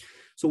burn.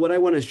 So what I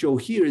want to show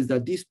here is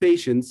that these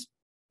patients,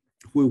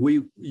 where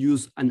we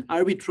use an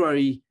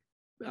arbitrary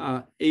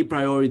a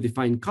priori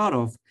defined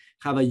cutoff,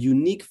 have a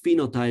unique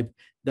phenotype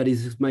that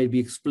might be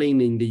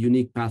explaining the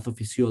unique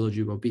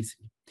pathophysiology of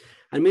obesity.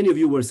 And many of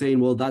you were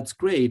saying, well, that's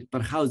great,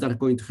 but how is that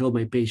going to help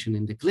my patient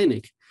in the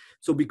clinic?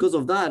 So because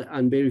of that,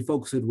 and very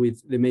focused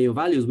with the Mayo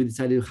values, we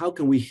decided, how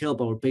can we help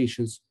our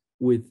patients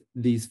with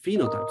these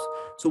phenotypes?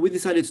 So we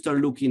decided to start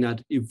looking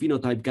at if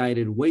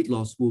phenotype-guided weight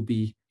loss will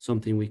be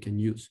something we can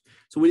use.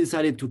 So we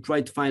decided to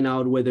try to find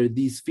out whether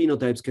these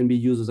phenotypes can be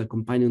used as a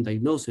companion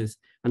diagnosis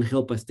and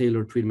help us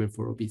tailor treatment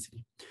for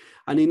obesity.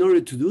 And in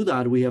order to do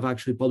that, we have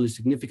actually published a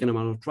significant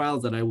amount of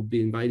trials that I will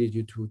be inviting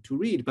you to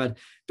read. But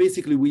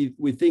basically,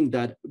 we think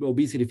that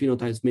obesity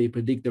phenotypes may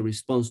predict the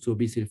response to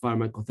obesity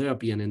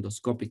pharmacotherapy and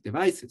endoscopic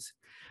devices.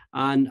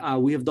 And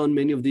we have done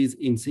many of these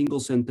in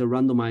single-center,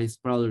 randomized,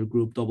 parallel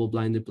group,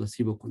 double-blinded,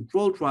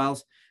 placebo-controlled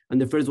trials.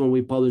 And the first one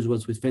we published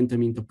was with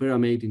phentermine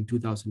topiramate in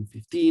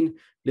 2015.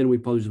 Then we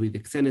published with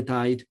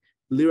exenatide,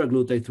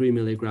 liraglutide 3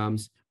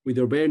 milligrams, with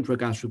ovarian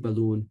intragastric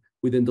balloon,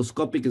 with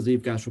endoscopic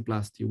sleeve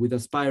gastroplasty, with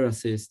Aspire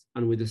Assist,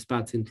 and with the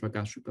SPATS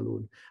intragastric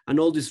balloon. And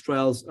all these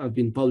trials have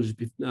been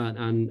published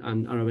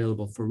and are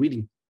available for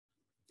reading.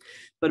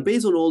 But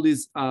based on all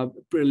these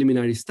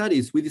preliminary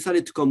studies, we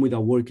decided to come with a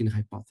working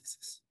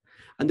hypothesis.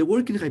 And the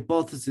working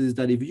hypothesis is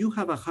that if you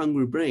have a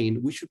hungry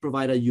brain, we should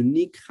provide a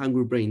unique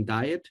hungry brain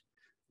diet,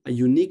 a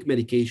unique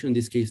medication, in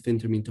this case,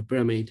 phentermine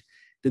topiramate.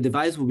 The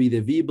device will be the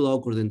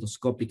V-block or the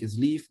endoscopic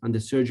sleeve, and the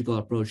surgical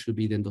approach should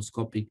be the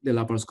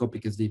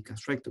laparoscopic sleeve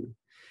gastrectomy.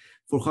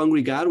 For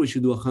hungry gut, we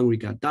should do a hungry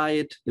gut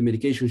diet. The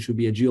medication should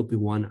be a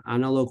GLP-1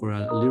 analog or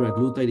a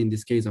liraglutide, in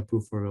this case,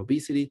 approved for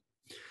obesity.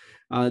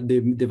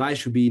 The device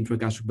should be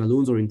intragastric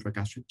balloons or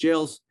intragastric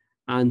gels,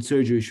 and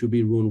surgery should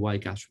be Roux-en-Y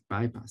gastric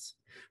bypass.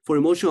 For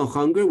emotional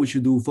hunger, we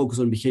should focus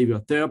on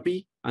behavioral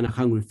therapy and a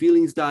hungry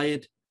feelings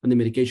diet, and the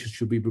medication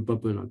should be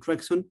bupropion or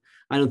naltrexone.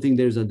 I don't think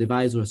there's a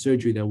device or a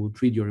surgery that will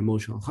treat your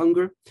emotional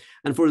hunger.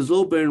 And for a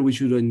slow burn, we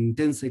should do an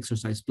intense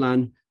exercise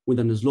plan with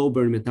a slow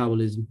burn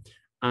metabolism,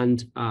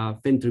 and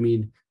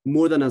phentermine,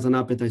 more than as an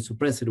appetite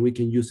suppressant, we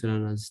can use it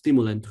as a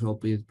stimulant to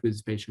help with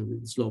this patient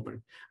with slow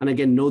burn. And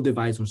again, no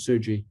device or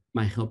surgery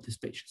might help these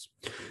patients.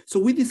 So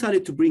we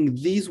decided to bring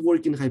these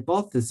working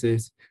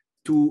hypotheses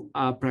to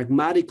a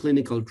pragmatic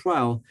clinical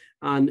trial,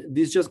 and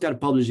this just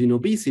got published in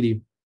Obesity.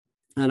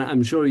 And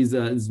I'm sure it's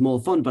a small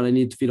font, but I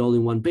need to fit all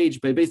in one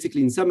page. But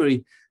basically, in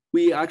summary,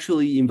 we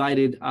actually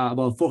invited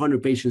about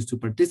 400 patients to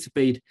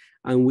participate,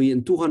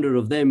 and 200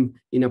 of them,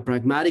 in a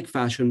pragmatic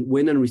fashion,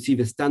 went and received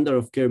a standard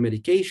of care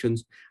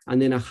medications,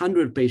 and then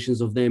 100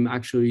 patients of them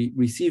actually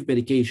received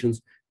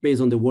medications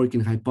based on the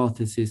working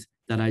hypothesis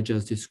that I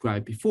just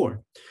described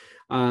before,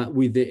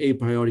 with the a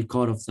priori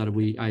cutoffs that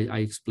I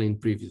explained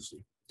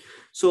previously.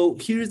 So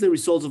here is the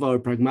results of our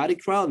pragmatic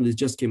trial, and this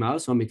just came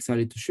out, so I'm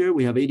excited to share.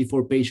 We have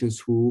 84 patients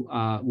who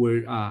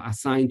were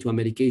assigned to a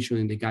medication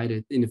in the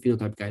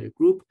phenotype guided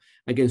group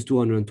against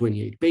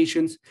 228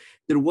 patients.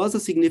 There was a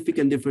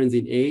significant difference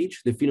in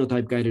age. The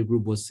phenotype guided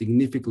group was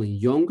significantly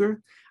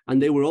younger,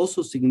 and they were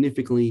also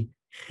significantly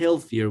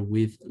healthier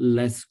with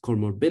less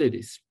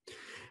comorbidities.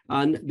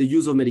 And the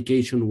use of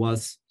medication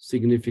was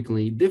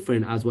significantly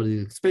different as what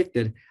is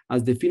expected,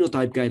 as the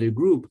phenotype guided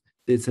group,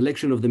 the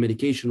selection of the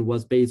medication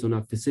was based on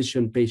a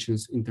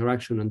physician-patient's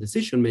interaction and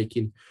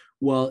decision-making,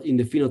 while in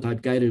the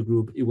phenotype guided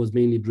group, it was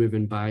mainly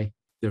driven by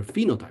their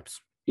phenotypes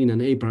in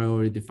an a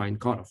priori defined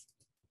cutoff.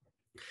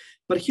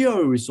 But here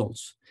are our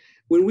results.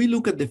 When we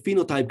look at the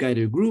phenotype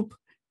guided group,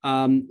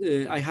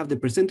 I have the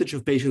percentage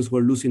of patients who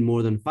are losing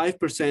more than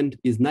 5%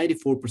 is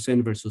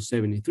 94% versus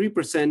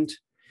 73%.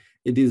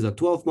 It is at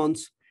 12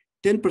 months.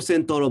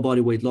 10% total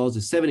body weight loss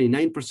is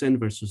 79%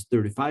 versus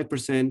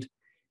 35%.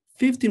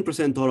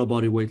 15% total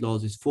body weight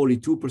loss is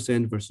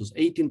 42% versus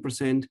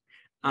 18%,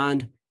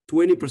 and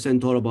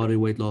 20% total body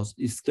weight loss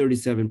is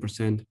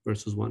 37%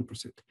 versus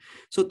 1%.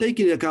 So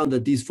taking into account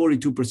that these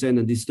 42%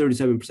 and these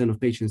 37% of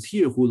patients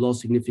here who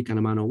lost significant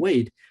amount of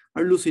weight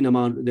are losing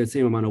the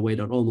same amount of weight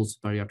at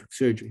almost bariatric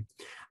surgery.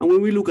 And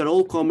when we look at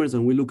all comers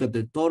and we look at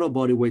the total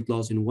body weight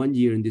loss in 1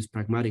 year in this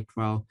pragmatic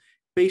trial,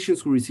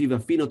 patients who receive a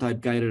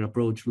phenotype guided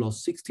approach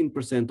lost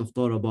 16% of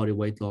total body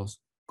weight loss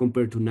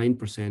compared to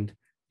 9%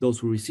 those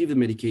who receive the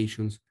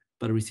medications,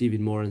 but receive it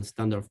more in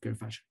standard of care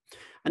fashion.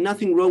 And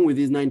nothing wrong with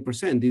this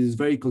 9%. This is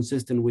very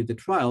consistent with the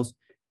trials.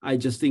 I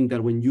just think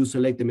that when you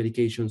select the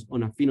medications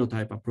on a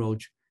phenotype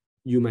approach,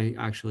 you may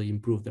actually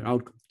improve their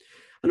outcome.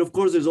 And of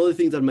course, there's other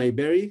things that may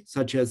vary,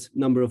 such as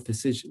number of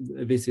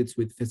visits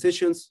with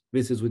physicians,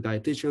 visits with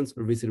dietitians,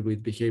 or visits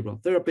with behavioral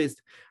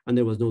therapists, and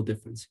there was no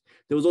difference.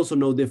 There was also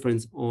no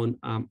difference on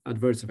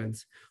adverse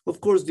events.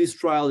 Of course, this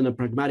trial in a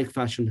pragmatic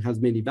fashion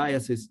has many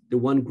biases. The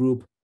one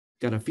group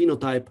got a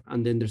phenotype,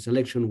 and then their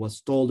selection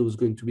was told it was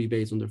going to be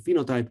based on their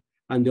phenotype,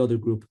 and the other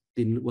group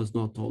was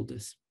not told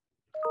this.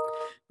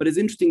 But it's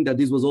interesting that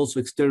this was also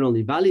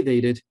externally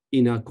validated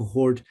in a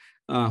cohort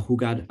who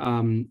got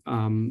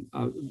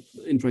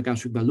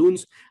intragastric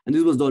balloons, and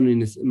this was done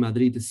in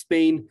Madrid,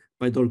 Spain,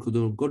 by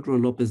Dr.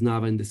 Gordon Lopez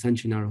Nava in the San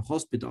Gennaro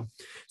Hospital.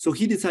 So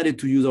he decided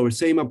to use our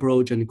same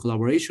approach, and in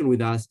collaboration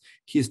with us,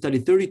 he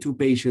studied 32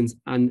 patients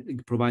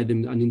and provided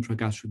them an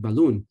intragastric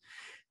balloon.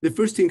 The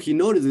first thing he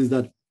noticed is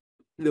that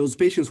those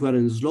patients who had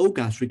a slow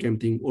gastric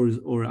emptying or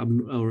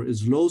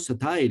slow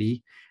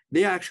satiety,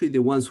 they are actually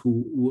the ones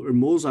who were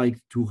most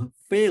likely to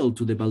fail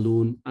to the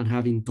balloon and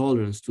have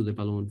intolerance to the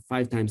balloon,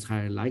 5 times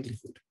higher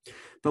likelihood.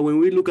 But when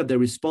we look at the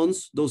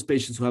response, those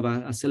patients who have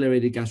an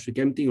accelerated gastric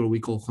emptying, or we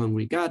call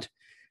hungry gut,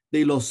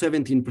 they lost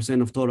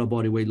 17% of total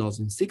body weight loss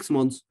in 6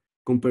 months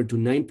compared to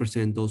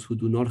 9% those who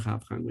do not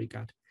have hungry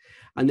gut.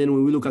 And then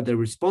when we look at the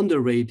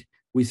responder rate,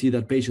 we see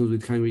that patients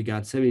with hungry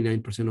gut,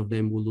 79% of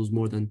them will lose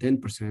more than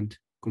 10%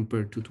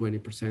 compared to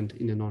 20%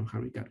 in the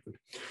non-hungry gut group.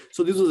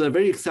 So this was a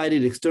very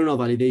exciting external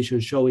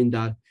validation showing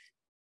that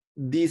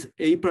these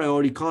a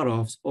priori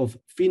cutoffs of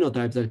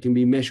phenotypes that can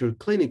be measured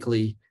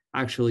clinically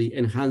actually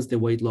enhance the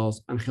weight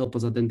loss and help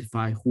us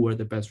identify who are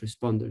the best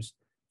responders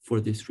for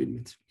these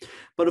treatments.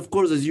 But of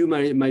course, as you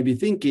might be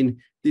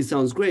thinking, this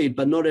sounds great,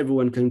 but not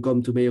everyone can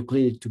come to Mayo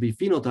Clinic to be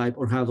phenotype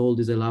or have all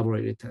these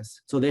elaborated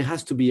tests. So there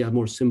has to be a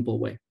more simple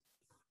way.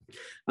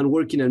 And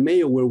working at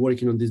Mayo, we're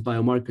working on this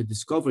biomarker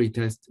discovery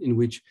test in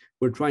which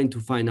we're trying to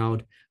find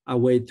out a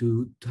way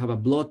to have a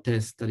blood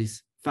test that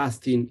is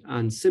fasting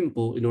and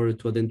simple in order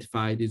to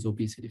identify these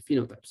obesity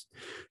phenotypes.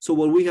 So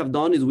what we have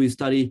done is we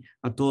study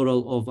a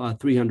total of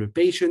 300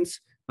 patients,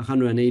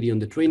 180 on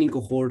the training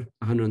cohort,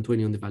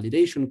 120 on the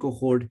validation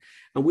cohort,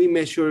 and we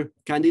measure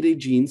candidate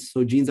genes,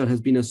 so genes that has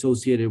been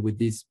associated with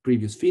these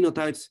previous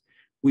phenotypes.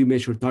 We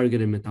measure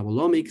targeted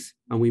metabolomics,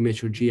 and we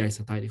measure GI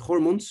satiety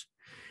hormones.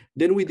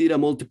 Then we did a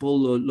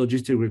multiple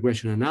logistic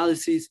regression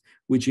analysis,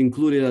 which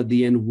included at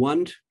the end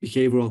 1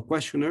 behavioral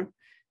questionnaire,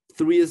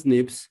 3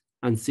 SNPs,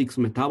 and 6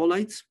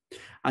 metabolites.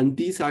 And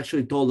these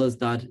actually told us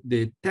that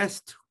the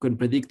test can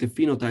predict the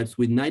phenotypes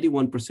with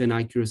 91%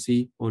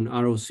 accuracy on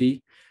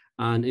ROC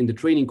and in the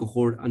training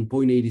cohort and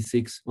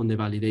 0.86 on the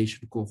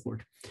validation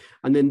cohort.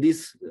 And then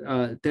this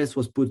test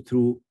was put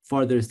through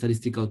further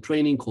statistical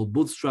training called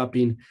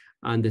bootstrapping,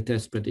 and the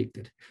test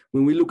predicted.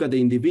 When we look at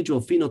the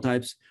individual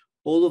phenotypes,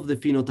 all of the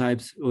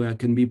phenotypes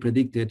can be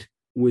predicted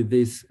with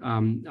this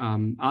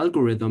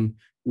algorithm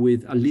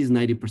with at least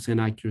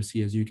 90%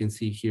 accuracy, as you can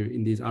see here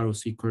in these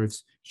ROC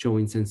curves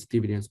showing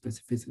sensitivity and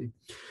specificity.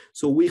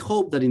 So we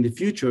hope that in the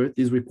future,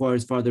 this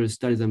requires further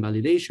studies and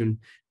validation,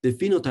 the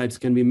phenotypes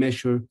can be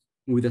measured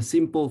with a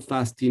simple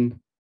fasting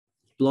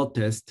blood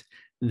test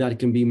that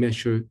can be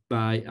measured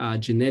by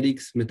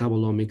genetics,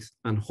 metabolomics,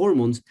 and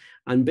hormones.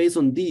 And based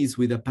on these,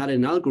 with a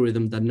pattern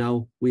algorithm that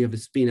now we have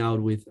spin out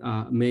with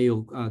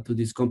Mayo to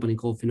this company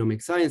called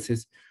Phenomic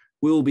Sciences,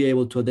 we will be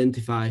able to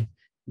identify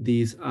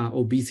these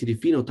obesity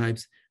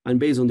phenotypes. And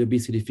based on the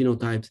obesity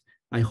phenotypes,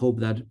 I hope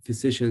that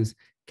physicians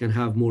can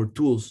have more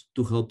tools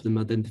to help them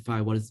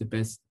identify what is the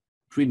best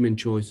treatment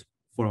choice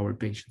for our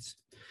patients.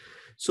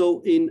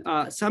 So in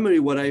summary,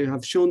 what I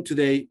have shown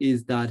today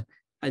is that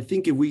I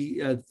think if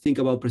we think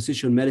about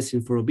precision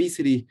medicine for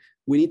obesity,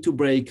 we need to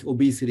break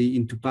obesity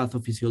into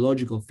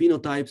pathophysiological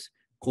phenotypes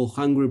called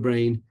hungry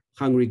brain,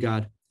 hungry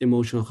gut,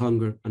 emotional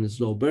hunger, and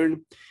slow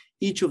burn.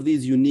 Each of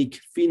these unique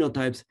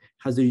phenotypes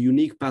has a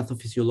unique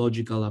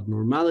pathophysiological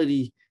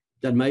abnormality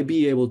that might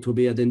be able to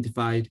be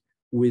identified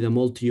with a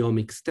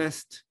multi-omics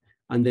test,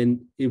 and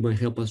then it might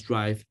help us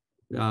drive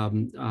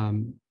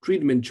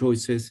treatment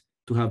choices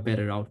to have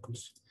better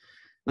outcomes.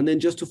 And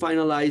then just to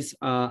finalize,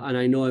 and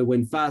I know I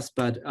went fast,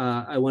 but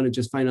I want to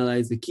just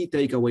finalize the key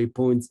takeaway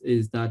points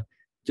is that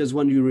just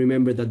want you to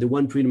remember that the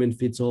one treatment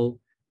fits all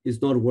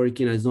is not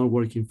working, and it's not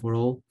working for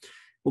all.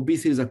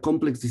 Obesity is a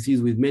complex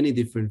disease with many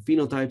different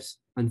phenotypes,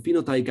 and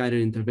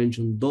phenotype-guided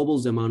intervention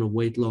doubles the amount of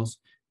weight loss.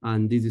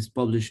 And this is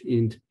published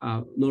in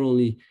not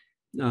only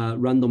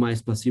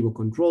randomized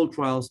placebo-controlled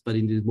trials, but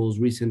in the most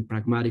recent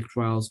pragmatic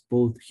trials,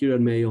 both here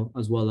at Mayo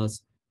as well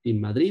as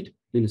in Madrid,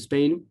 in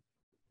Spain.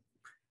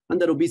 And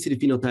that obesity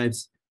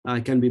phenotypes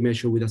can be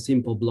measured with a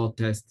simple blood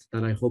test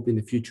that I hope in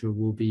the future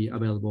will be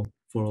available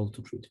for all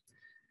to treat.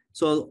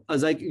 So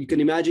as you can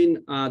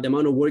imagine, the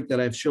amount of work that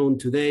I've shown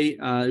today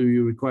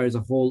requires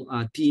a whole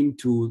team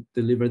to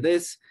deliver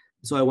this.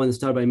 So I want to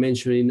start by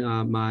mentioning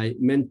my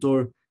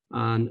mentor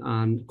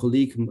and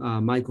colleague,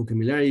 Michael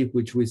Camilleri,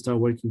 which we start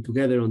working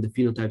together on the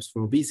phenotypes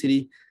for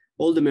obesity.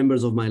 All the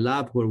members of my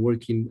lab who are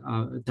working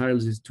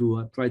tirelessly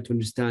to try to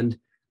understand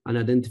and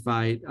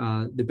identify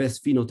the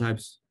best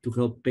phenotypes to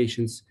help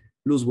patients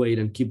lose weight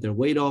and keep their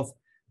weight off.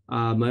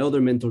 My other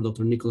mentor,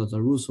 Dr. Nicholas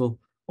LaRusso,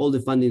 all the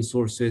funding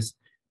sources,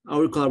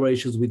 our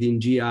collaborations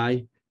within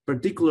GI,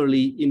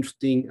 particularly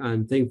interesting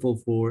and thankful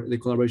for the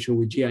collaboration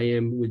with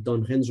GIM, with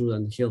Don Hensrud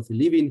and Healthy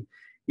Living,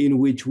 in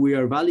which we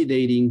are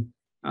validating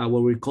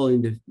what we're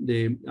calling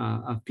the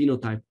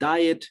phenotype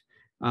diet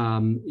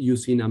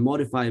using a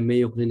modified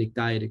Mayo Clinic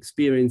diet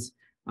experience.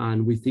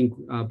 And we think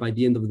by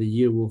the end of the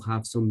year, we'll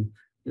have some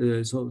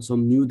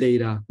new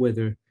data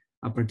whether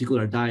a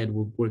particular diet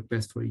will work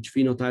best for each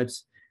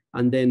phenotypes.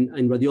 And then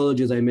in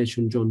radiology, as I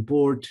mentioned, John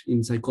Port,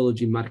 in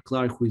psychology, Matt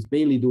Clark, who is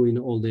mainly doing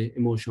all the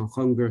emotional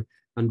hunger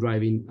and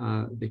driving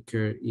the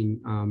care in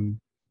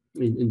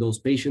those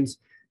patients.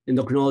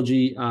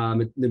 Endocrinology,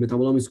 the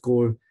metabolomics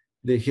score,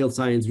 the health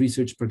science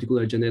research,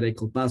 particularly Janet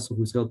Paso,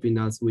 who's helping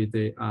us with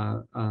the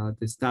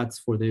stats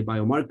for the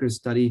biomarker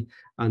study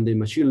and the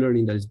machine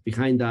learning that is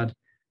behind that.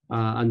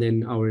 And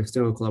then our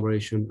external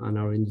collaboration and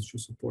our industry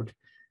support.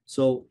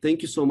 So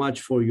thank you so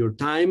much for your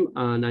time.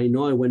 And I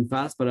know I went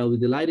fast, but I'll be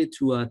delighted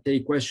to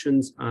take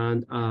questions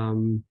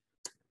and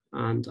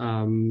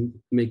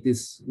make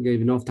this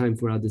give enough time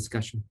for our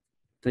discussion.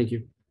 Thank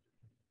you.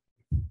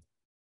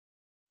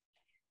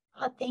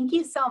 Well, thank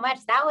you so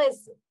much. That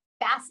was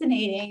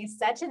fascinating.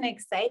 Such an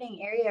exciting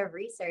area of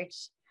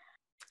research.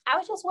 I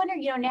was just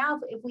wondering,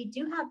 now if we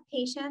do have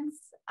patients,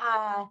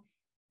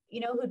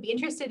 who'd be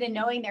interested in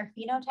knowing their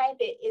phenotype,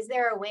 is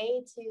there a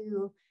way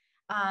to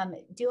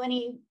do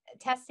any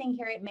testing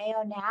here at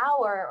Mayo now,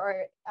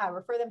 or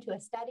refer them to a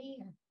study?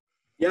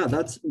 Yeah,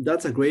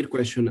 that's a great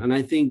question, and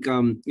I think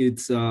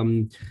it's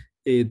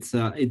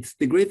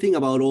the great thing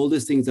about all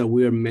these things that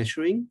we are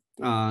measuring.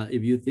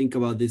 If you think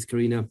about this,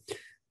 Karina,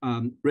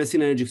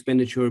 resting energy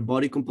expenditure,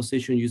 body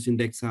composition using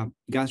DEXA,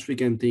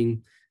 gastric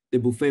emptying, the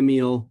buffet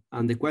meal,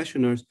 and the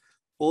questionnaires,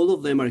 all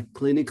of them are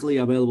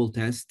clinically available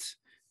tests.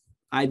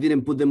 I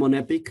didn't put them on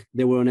Epic.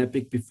 They were on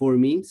Epic before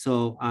me.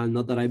 So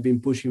not that I've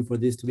been pushing for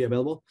this to be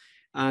available.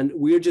 And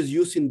we're just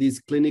using these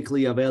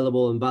clinically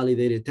available and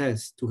validated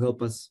tests to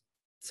help us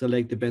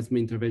select the best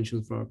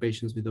interventions for our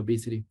patients with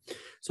obesity.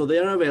 So they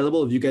are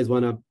available. If you guys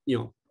want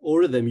to,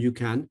 order them, you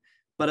can.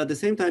 But at the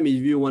same time, if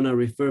you want to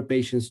refer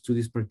patients to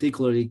this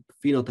particularly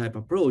phenotype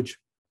approach,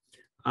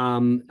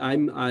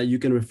 you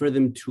can refer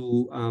them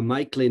to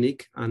my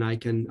clinic, and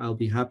I'll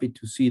be happy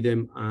to see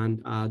them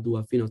and do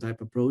a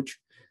phenotype approach.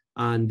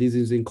 And this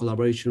is in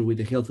collaboration with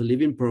the Healthy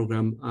Living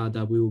program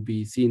that we will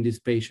be seeing these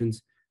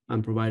patients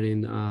and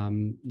providing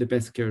the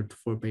best care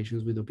for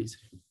patients with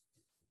obesity.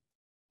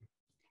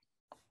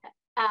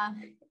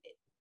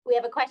 We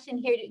have a question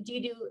here. Do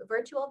you do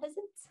virtual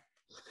visits?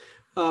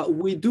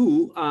 We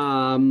do.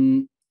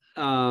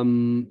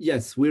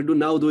 Yes, we're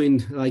now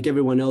doing, like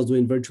everyone else,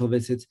 doing virtual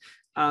visits.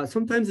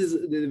 Sometimes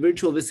the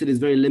virtual visit is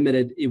very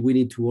limited if we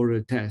need to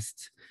order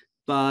tests.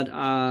 But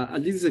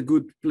this is a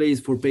good place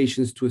for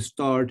patients to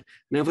start.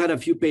 And I've had a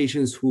few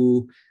patients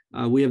who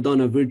we have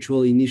done a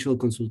virtual initial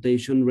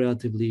consultation,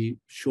 relatively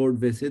short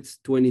visits,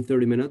 20,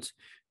 30 minutes,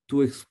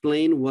 to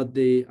explain what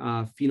the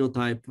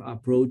phenotype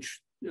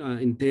approach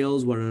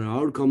entails, what are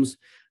our outcomes,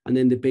 and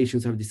then the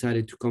patients have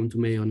decided to come to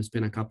Mayo and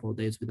spend a couple of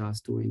days with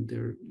us doing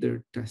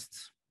their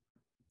tests.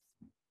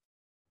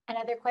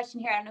 Another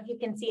question here, I don't know if you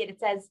can see it. It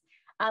says,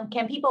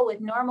 can people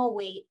with normal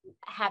weight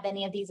have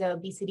any of these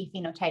obesity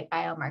phenotype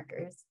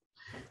biomarkers?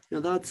 Now,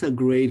 that's a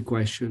great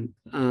question,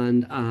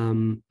 and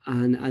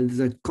there's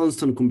a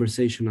constant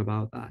conversation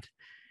about that.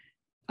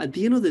 At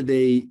the end of the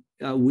day,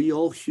 we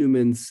all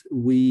humans,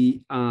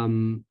 we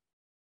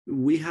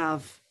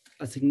have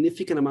a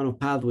significant amount of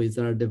pathways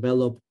that are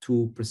developed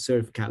to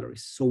preserve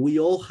calories. So we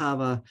all have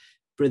a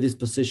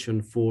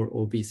predisposition for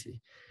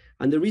obesity.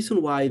 And the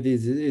reason why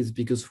this is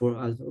because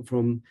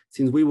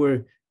since we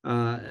were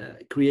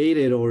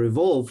created or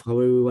evolved,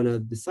 however we want to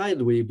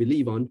decide we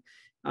believe on,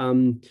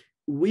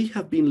 we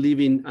have been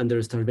living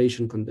under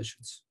starvation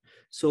conditions.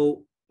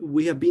 So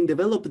we have been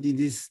developing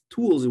these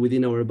tools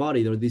within our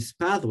body, or these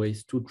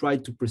pathways, to try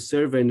to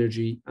preserve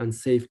energy and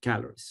save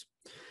calories.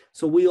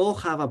 So we all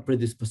have a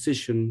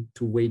predisposition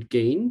to weight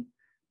gain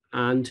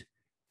and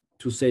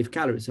to save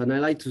calories. And I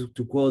like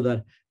to quote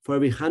that for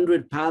every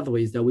 100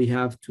 pathways that we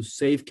have to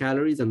save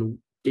calories and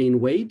gain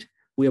weight,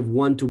 we have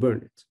one to burn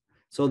it.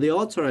 So the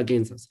odds are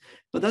against us.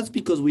 But that's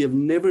because we have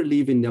never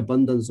lived in the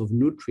abundance of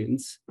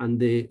nutrients and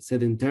the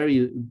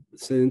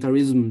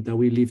sedentarism that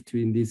we live to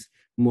in this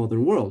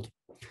modern world.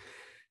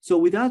 So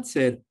with that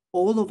said,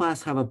 all of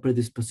us have a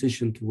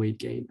predisposition to weight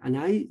gain.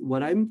 And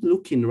what I'm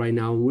looking right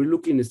now, we're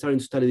starting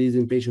to study these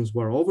in patients who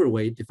are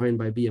overweight, defined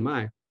by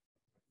BMI,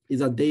 is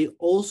that they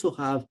also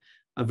have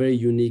a very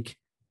unique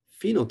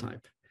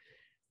phenotype.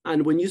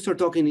 And when you start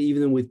talking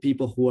even with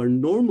people who are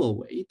normal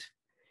weight,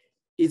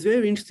 it's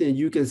very interesting.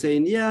 You can say,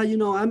 yeah,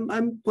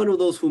 I'm one of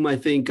those who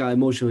might think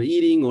emotional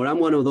eating, or I'm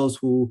one of those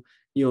who,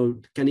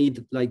 can eat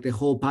like the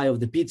whole pie of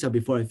the pizza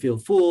before I feel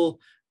full,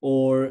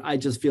 or I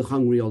just feel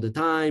hungry all the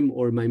time,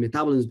 or my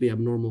metabolism be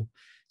abnormal.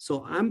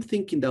 So I'm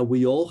thinking that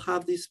we all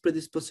have this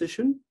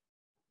predisposition,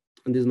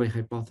 and this is my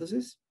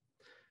hypothesis.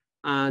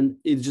 And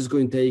it's just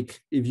going to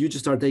take, if you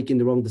just start taking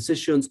the wrong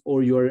decisions,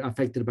 or you're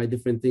affected by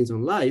different things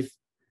in life,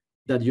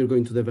 that you're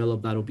going to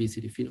develop that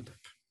obesity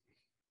phenotype.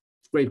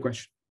 Great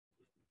question.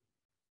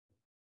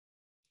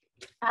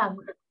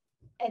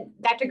 And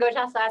Dr. Ghosh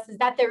also asks, is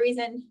that the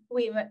reason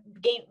we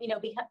gain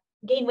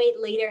weight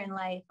later in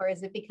life, or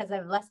is it because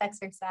of less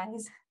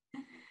exercise?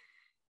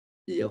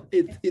 Yeah,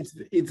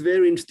 it's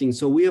very interesting.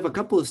 So we have a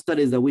couple of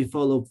studies that we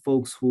follow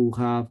folks who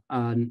have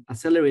an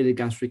accelerated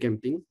gastric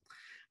emptying,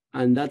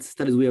 and that's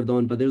studies we have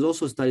done. But there's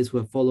also studies who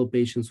have followed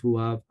patients who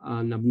have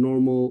an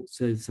abnormal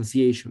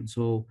satiation,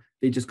 so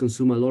they just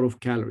consume a lot of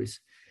calories.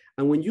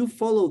 And when you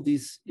follow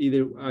this,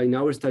 either in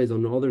our studies or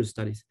in other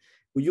studies,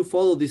 when you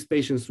follow these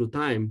patients through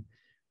time,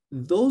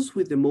 those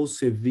with the most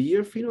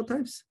severe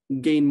phenotypes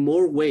gain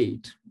more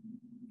weight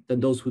than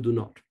those who do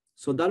not.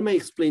 So that may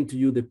explain to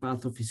you the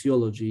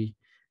pathophysiology.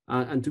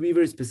 And to be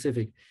very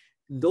specific,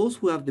 those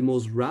who have the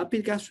most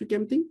rapid gastric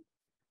emptying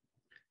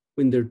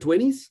in their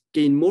 20s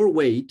gain more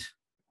weight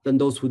than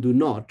those who do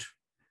not,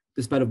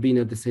 despite of being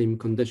at the same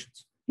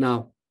conditions.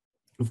 Now,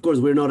 of course,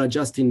 we're not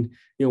adjusting,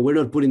 we're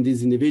not putting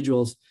these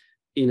individuals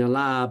in a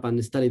lab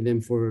and studying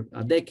them for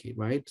a decade,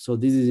 right? So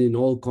this is in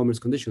all comers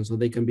conditions, so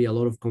there can be a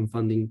lot of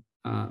confounding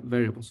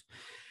variables.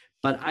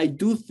 But I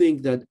do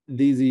think that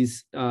this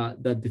is,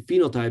 that the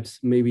phenotypes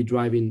may be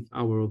driving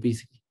our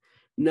obesity.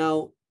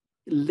 Now,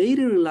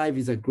 later in life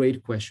is a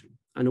great question.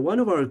 And one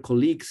of our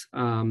colleagues,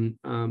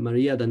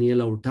 Maria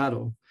Daniela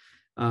Hurtado,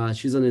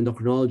 she's an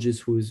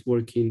endocrinologist who is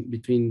working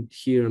between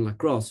here and La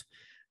Crosse.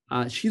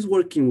 She's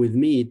working with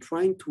me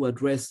trying to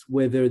address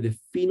whether the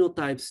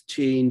phenotypes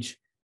change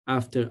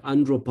after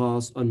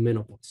andropause and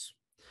menopause.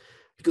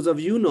 Because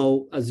as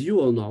you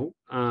all know,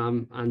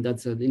 and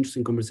that's an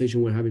interesting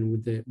conversation we're having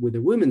with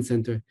the Women's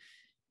Center,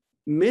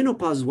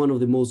 menopause is one of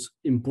the most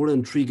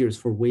important triggers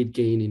for weight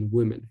gain in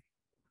women,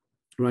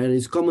 right? And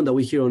it's common that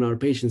we hear on our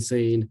patients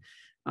saying,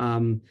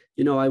 I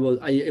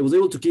was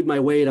able to keep my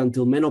weight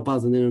until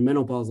menopause, and then in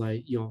menopause,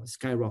 I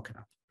skyrocket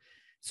up.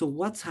 So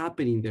what's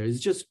happening there? Is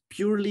just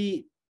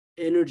purely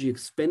energy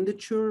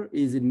expenditure?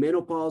 Is it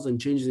menopause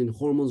and changes in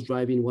hormones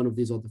driving one of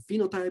these other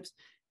phenotypes?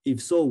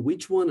 If so,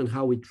 which one and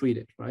how we treat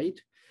it, right?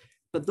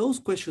 But those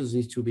questions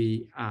need to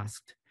be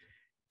asked.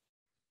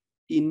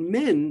 In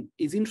men,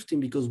 it's interesting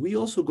because we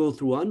also go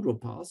through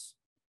andropause,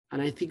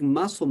 and I think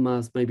muscle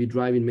mass might be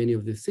driving many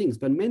of these things,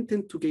 but men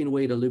tend to gain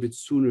weight a little bit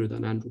sooner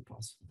than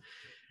andropause.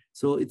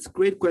 So it's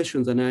great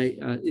questions, and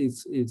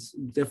it's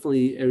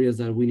definitely areas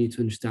that we need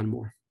to understand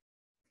more.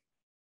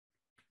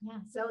 Yeah,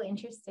 so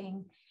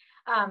interesting.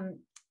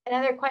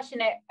 Another question,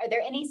 are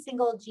there any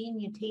single gene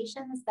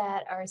mutations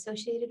that are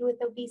associated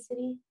with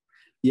obesity?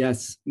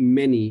 Yes,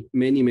 many.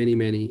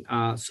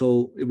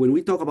 So when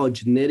we talk about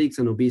genetics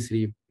and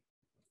obesity,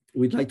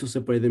 we'd like to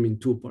separate them in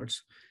two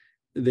parts.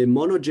 The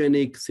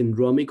monogenic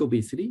syndromic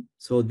obesity.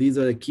 So these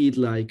are the kids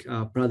like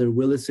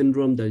Prader-Willi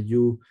syndrome that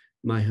you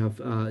might have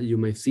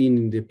seen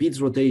in the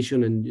PEDS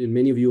rotation, and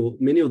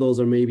many of those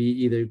are maybe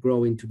either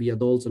growing to be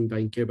adults and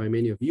being cared by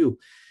many of you.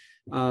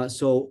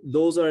 So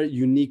those are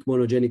unique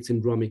monogenic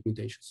syndromic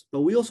mutations.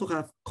 But we also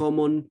have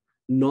common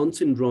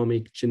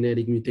non-syndromic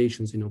genetic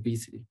mutations in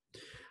obesity.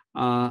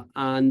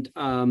 There's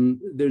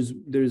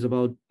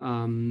about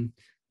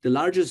the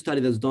largest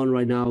study that's done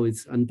right now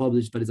is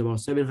unpublished, but it's about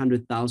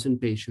 700,000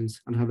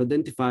 patients and have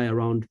identified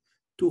around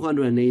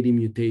 280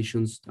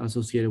 mutations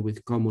associated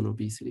with common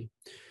obesity.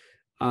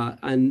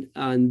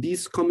 And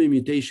these common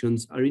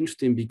mutations are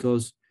interesting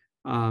because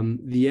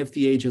the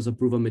FDA has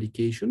approved a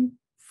medication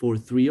for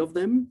 3 of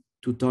them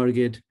to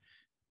target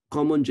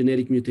common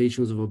genetic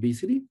mutations of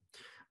obesity.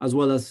 as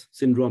well as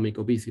syndromic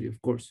obesity,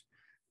 of course.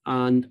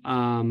 And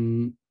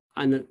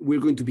we're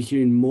going to be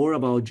hearing more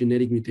about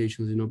genetic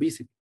mutations in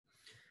obesity.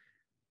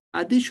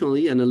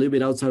 Additionally, and a little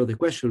bit outside of the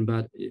question,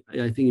 but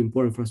I think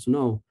important for us to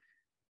know,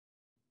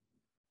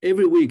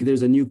 every week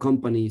there's a new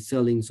company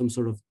selling some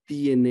sort of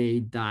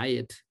DNA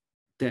diet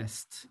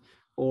test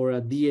or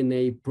a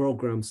DNA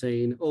program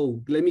saying,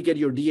 oh, let me get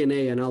your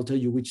DNA and I'll tell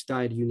you which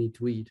diet you need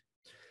to eat.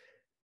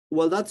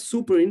 While that's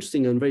super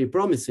interesting and very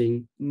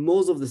promising,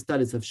 most of the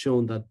studies have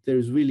shown that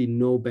there's really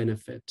no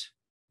benefit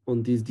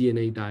on these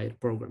DNA diet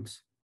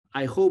programs.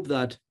 I hope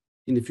that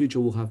in the future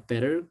we'll have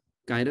better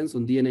guidance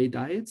on DNA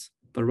diets,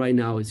 but right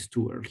now it's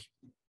too early.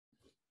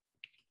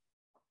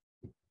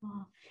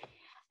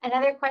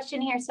 Another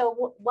question here.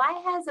 So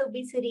why has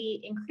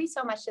obesity increased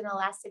so much in the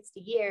last 60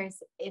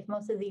 years if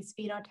most of these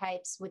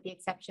phenotypes, with the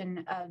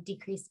exception of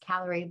decreased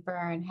calorie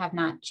burn, have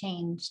not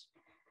changed?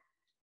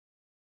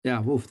 Yeah,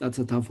 woof, that's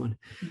a tough one.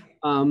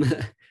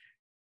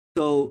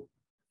 So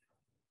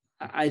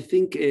I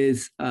think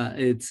it's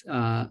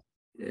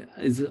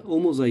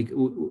almost like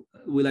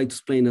we like to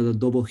explain as a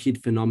double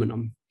hit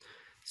phenomenon.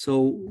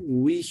 So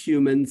we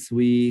humans,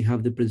 we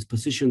have the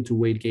predisposition to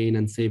weight gain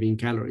and saving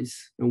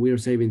calories, and we are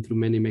saving through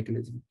many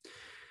mechanisms.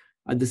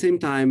 At the same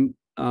time,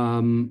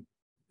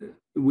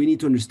 we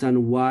need to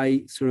understand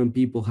why certain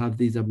people have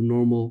these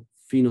abnormal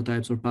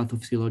phenotypes or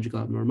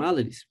pathophysiological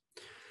abnormalities.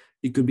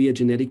 It could be a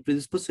genetic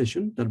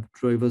predisposition that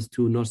drives us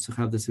to not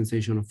have the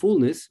sensation of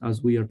fullness,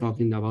 as we are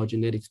talking about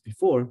genetics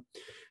before.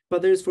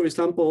 But there's, for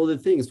example, other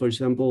things. For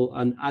example,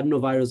 an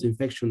adenovirus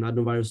infection,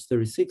 adenovirus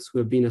 36, who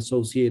have been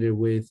associated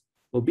with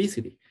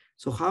obesity.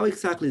 So how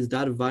exactly is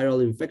that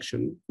viral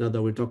infection, now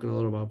that we're talking a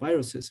lot about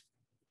viruses,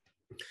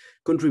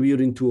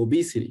 contributing to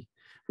obesity,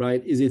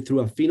 right? Is it through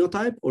a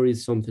phenotype or is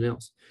it something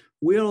else?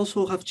 We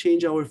also have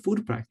changed our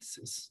food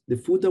practices. The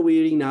food that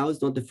we're eating now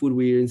is not the food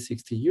we were eating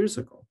 60 years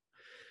ago.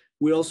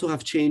 We also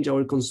have changed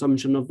our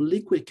consumption of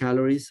liquid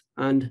calories,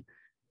 and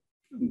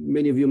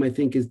many of you might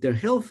think they're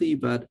healthy,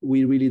 but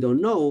we really don't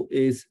know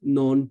is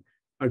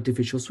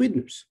non-artificial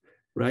sweeteners,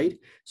 right?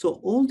 So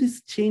all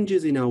these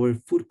changes in our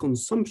food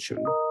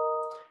consumption,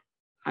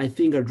 I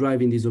think, are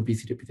driving this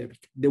obesity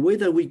epidemic. The way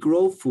that we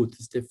grow food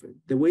is different.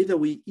 The way that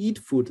we eat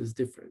food is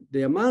different.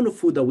 The amount of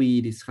food that we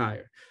eat is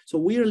higher. So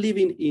we are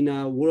living in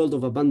a world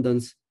of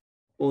abundance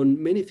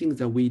on many things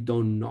that we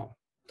don't know.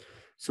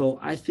 So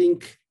I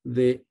think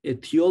the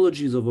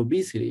etiologies of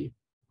obesity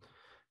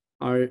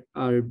are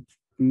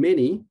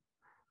many,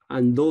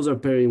 and those are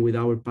pairing with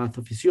our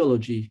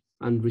pathophysiology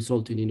and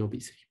resulting in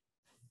obesity.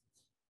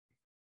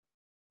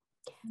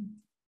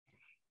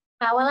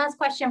 One last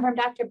question from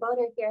Dr.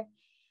 Boder here.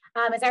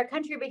 As our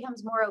country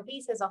becomes more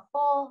obese as a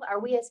whole, are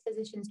we as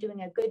physicians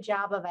doing a good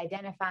job of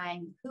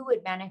identifying who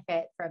would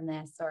benefit from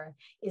this? Or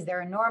is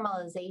there a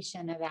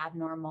normalization of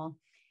abnormal?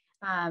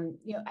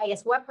 I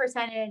guess what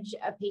percentage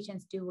of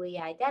patients do we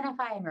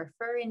identify and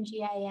refer in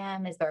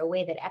GIM? Is there a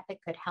way that EPIC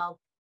could help?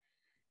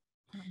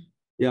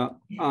 Yeah.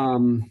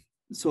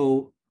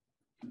 So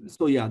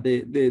yeah,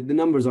 the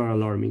numbers are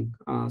alarming.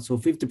 So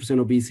 50%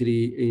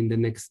 obesity in the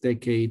next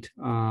decade,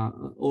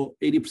 or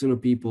 80%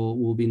 of people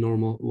will be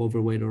normal,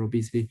 overweight or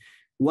obesity.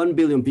 1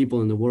 billion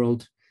people in the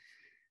world.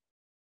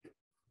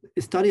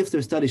 Study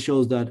after study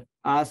shows that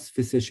us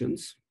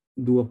physicians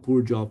do a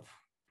poor job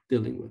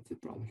dealing with the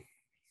problem.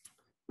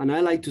 And I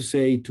like to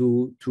say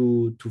to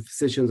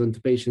physicians and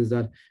to patients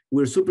that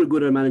we're super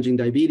good at managing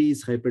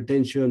diabetes,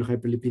 hypertension,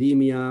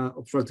 hyperlipidemia,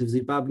 obstructive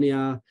sleep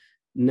apnea,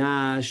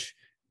 NASH,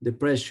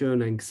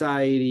 depression,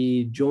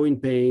 anxiety, joint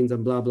pains,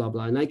 and blah, blah,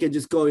 blah. And I can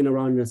just go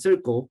around in a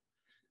circle,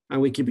 and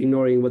we keep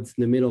ignoring what's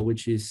in the middle,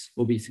 which is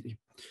obesity.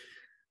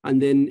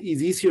 And then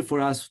it's easier for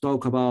us to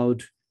talk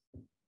about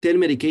 10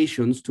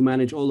 medications to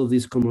manage all of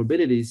these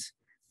comorbidities,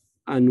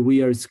 and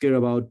we are scared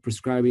about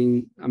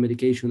prescribing a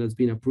medication that's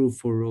been approved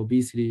for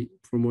obesity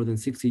for more than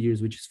 60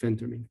 years, which is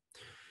phentermine.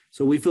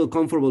 So we feel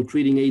comfortable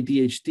treating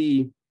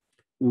ADHD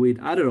with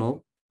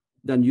Adderall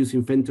than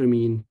using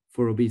phentermine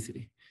for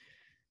obesity.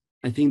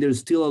 I think there's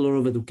still a lot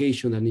of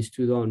education that needs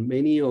to be done.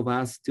 Many of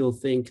us still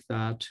think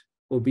that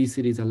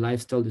obesity is a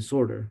lifestyle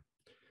disorder,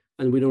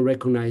 and we don't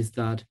recognize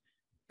that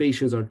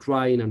patients are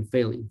trying and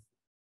failing.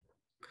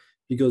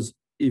 Because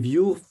if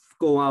you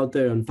go out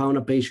there and found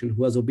a patient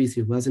who has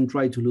obesity, who hasn't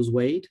tried to lose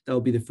weight, that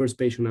would be the first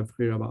patient I've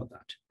heard about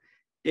that.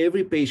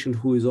 Every patient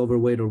who is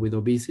overweight or with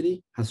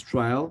obesity has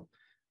trial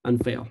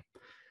and fail.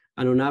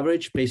 And on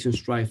average,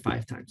 patients try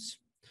 5 times.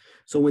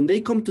 So when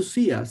they come to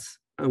see us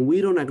and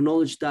we don't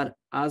acknowledge that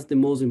as the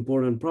most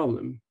important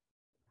problem,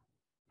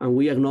 and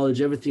we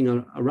acknowledge everything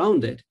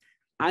around it,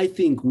 I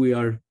think we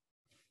are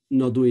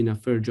not doing a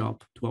fair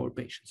job to our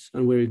patients,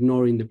 and we're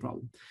ignoring the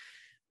problem.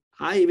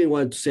 I even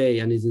want to say,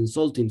 and it's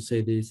insulting to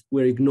say this,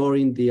 we're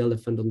ignoring the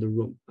elephant in the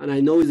room. And I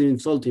know it's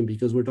insulting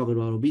because we're talking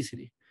about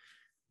obesity,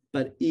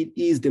 but it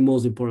is the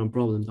most important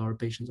problem that our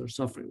patients are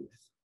suffering with.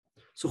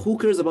 So who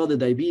cares about the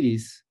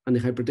diabetes and the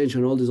hypertension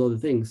and all these other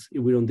things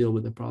if we don't deal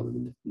with the problem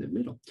in the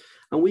middle?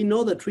 And we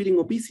know that treating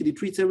obesity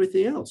treats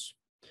everything else.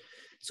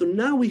 So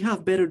now we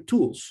have better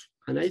tools.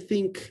 And I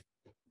think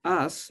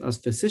us as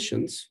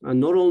physicians, and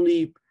not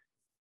only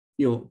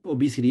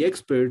obesity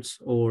experts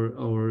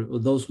or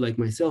those like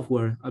myself who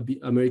are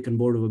American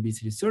Board of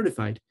Obesity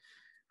certified,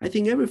 I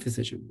think every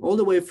physician, all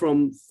the way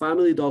from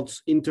family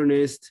docs,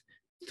 internists,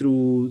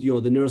 through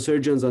the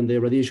neurosurgeons and the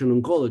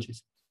radiation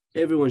oncologists,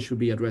 everyone should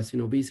be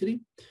addressing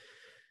obesity.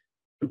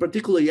 And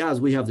particularly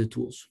as we have the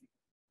tools.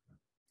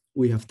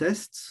 We have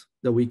tests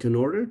that we can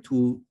order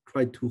to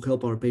try to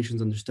help our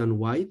patients understand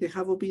why they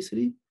have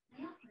obesity.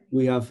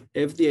 We have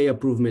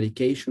FDA-approved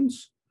medications.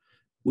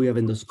 We have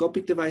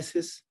endoscopic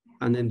devices,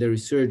 and then there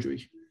is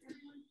surgery.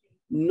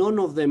 None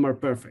of them are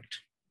perfect.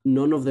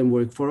 None of them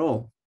work for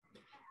all.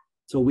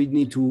 So we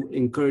need to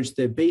encourage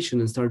the patient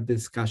and start the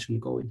discussion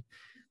going.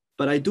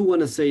 But I do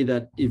want to say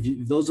that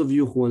if those of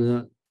you who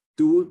want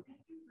to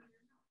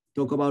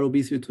talk about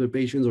obesity to the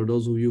patients, or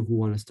those of you who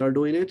want to start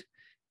doing it,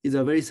 is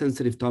a very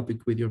sensitive topic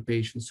with your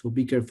patients. So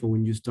be careful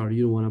when you start.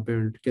 You don't want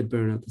to get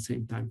burned at the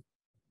same time.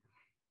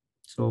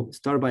 So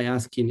start by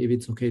asking if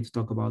it's okay to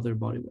talk about their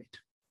body weight.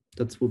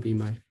 That will be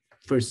my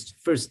first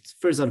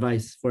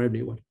advice for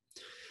everyone.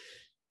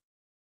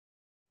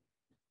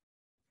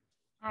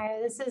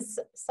 This is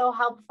so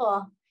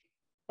helpful.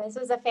 This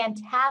was a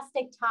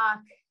fantastic talk.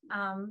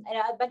 And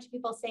a bunch of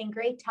people saying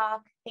great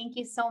talk. Thank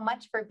you so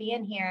much for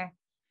being here.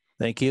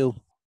 Thank you.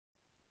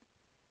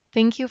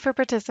 Thank you for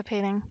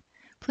participating.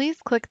 Please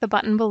click the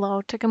button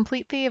below to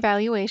complete the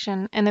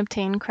evaluation and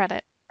obtain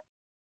credit.